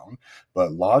sit down.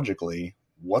 But logically,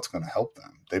 what's going to help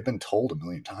them? They've been told a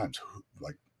million times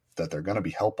like that they're going to be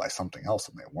helped by something else,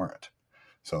 and they weren't.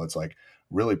 So it's like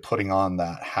really putting on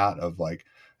that hat of like,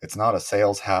 it's not a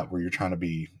sales hat where you're trying to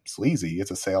be sleazy.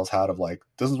 It's a sales hat of like,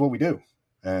 this is what we do.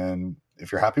 And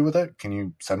if you're happy with it, can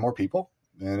you send more people?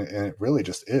 And it really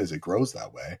just is. It grows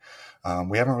that way.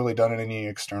 We haven't really done any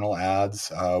external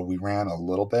ads. We ran a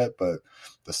little bit, but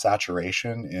the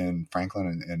saturation in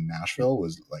Franklin and Nashville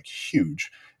was like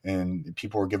huge. And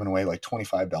people were giving away like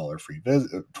 $25 free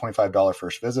visit, $25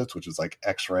 first visits, which is like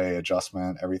x-ray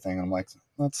adjustment, everything. And I'm like,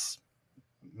 that's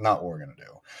not what we're going to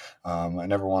do. I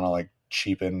never want to like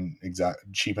cheapen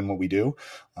what we do.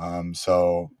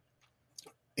 So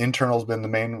internal's been the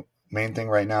main thing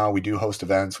right now. We do host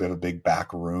events. We have a big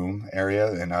back room area,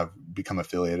 and I've become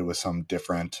affiliated with some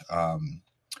different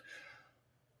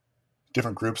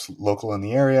groups local in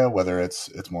the area, whether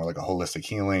it's more like a holistic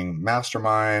healing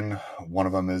mastermind. One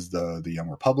of them is the Young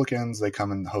Republicans. They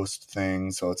come and host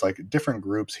things. So it's like different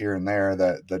groups here and there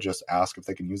that just ask if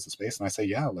they can use the space. And I say,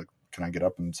 yeah, like, can I get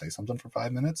up and say something for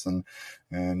 5 minutes? And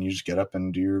you just get up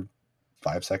and do your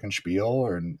 5-second spiel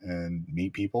and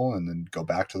meet people, and then go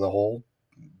back to the whole,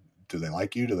 do they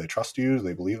like you? Do they trust you? Do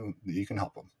they believe that you can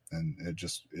help them? And it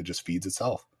just feeds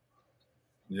itself.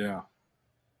 Yeah.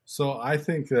 So I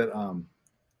think that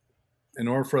in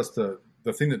order for us the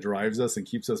thing that drives us and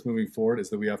keeps us moving forward is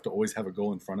that we have to always have a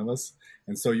goal in front of us.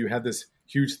 And so you have this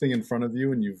huge thing in front of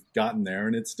you, and you've gotten there,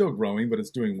 and it's still growing, but it's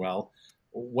doing well.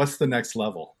 What's the next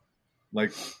level?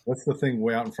 Like, what's the thing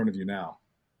way out in front of you now?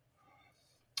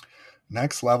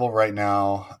 Next level right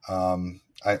now,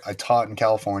 I taught in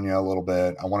California a little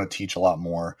bit. I want to teach a lot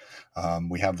more.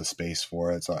 We have the space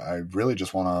for it. So I really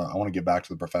just want to give back to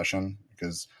the profession,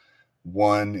 because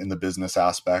one, in the business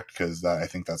aspect, because I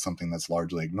think that's something that's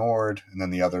largely ignored. And then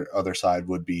the other side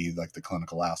would be like the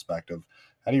clinical aspect of,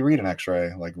 how do you read an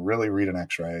x-ray? Like, really read an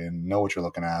x-ray and know what you're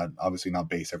looking at. Obviously not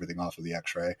base everything off of the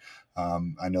x-ray.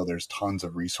 I know there's tons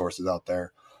of resources out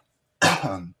there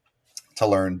to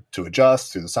learn to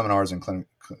adjust through the seminars and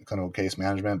clinical case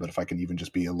management. But if I can even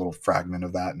just be a little fragment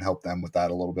of that and help them with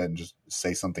that a little bit and just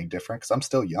say something different, because I'm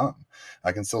still young,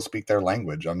 I can still speak their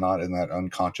language. I'm not in that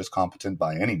unconscious competent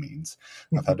by any means.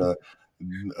 I've had to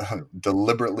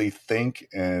deliberately think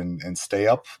and stay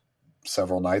up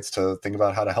several nights to think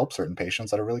about how to help certain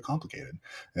patients that are really complicated.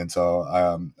 And so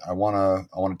I want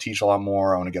to teach a lot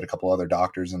more. I want to get a couple other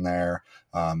doctors in there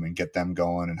and get them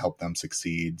going and help them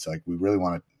succeed. So like, we really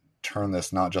want to turn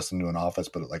this not just into an office,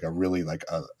 but like a really like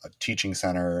a teaching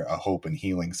center, a hope and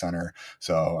healing center.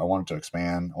 So I want it to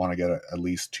expand. I want to get at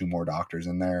least 2 more doctors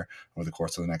in there over the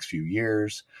course of the next few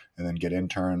years, and then get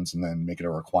interns, and then make it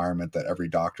a requirement that every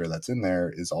doctor that's in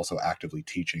there is also actively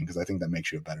teaching, because I think that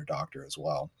makes you a better doctor as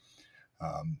well.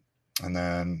 And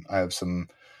then I have some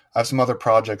other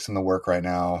projects in the work right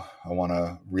now. I want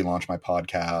to relaunch my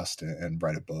podcast and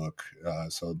write a book.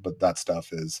 But that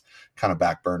stuff is kind of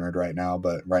backburnered right now.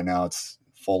 But right now it's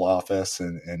full office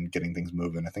and getting things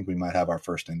moving. I think we might have our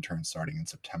first intern starting in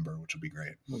September, which will be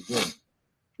great. Oh, good.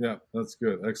 Yeah, that's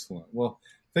good. Excellent. Well,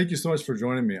 thank you so much for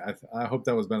joining me. I hope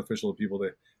that was beneficial to people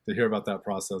to hear about that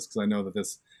process, because I know that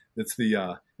it's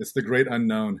the great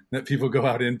unknown that people go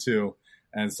out into,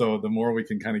 and so the more we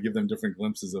can kind of give them different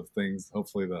glimpses of things,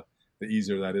 hopefully the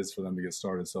easier that is for them to get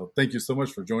started. So thank you so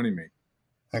much for joining me.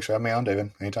 Thanks for having me on,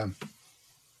 David. Anytime.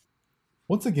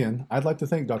 Once again, I'd like to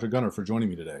thank Dr. Gunnar for joining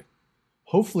me today.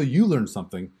 Hopefully you learned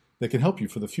something that can help you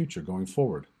for the future going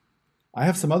forward. I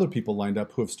have some other people lined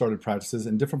up who have started practices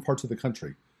in different parts of the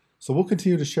country, so we'll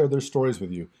continue to share their stories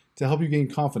with you to help you gain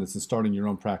confidence in starting your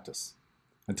own practice.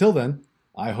 Until then,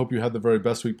 I hope you have the very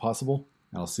best week possible,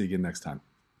 and I'll see you again next time.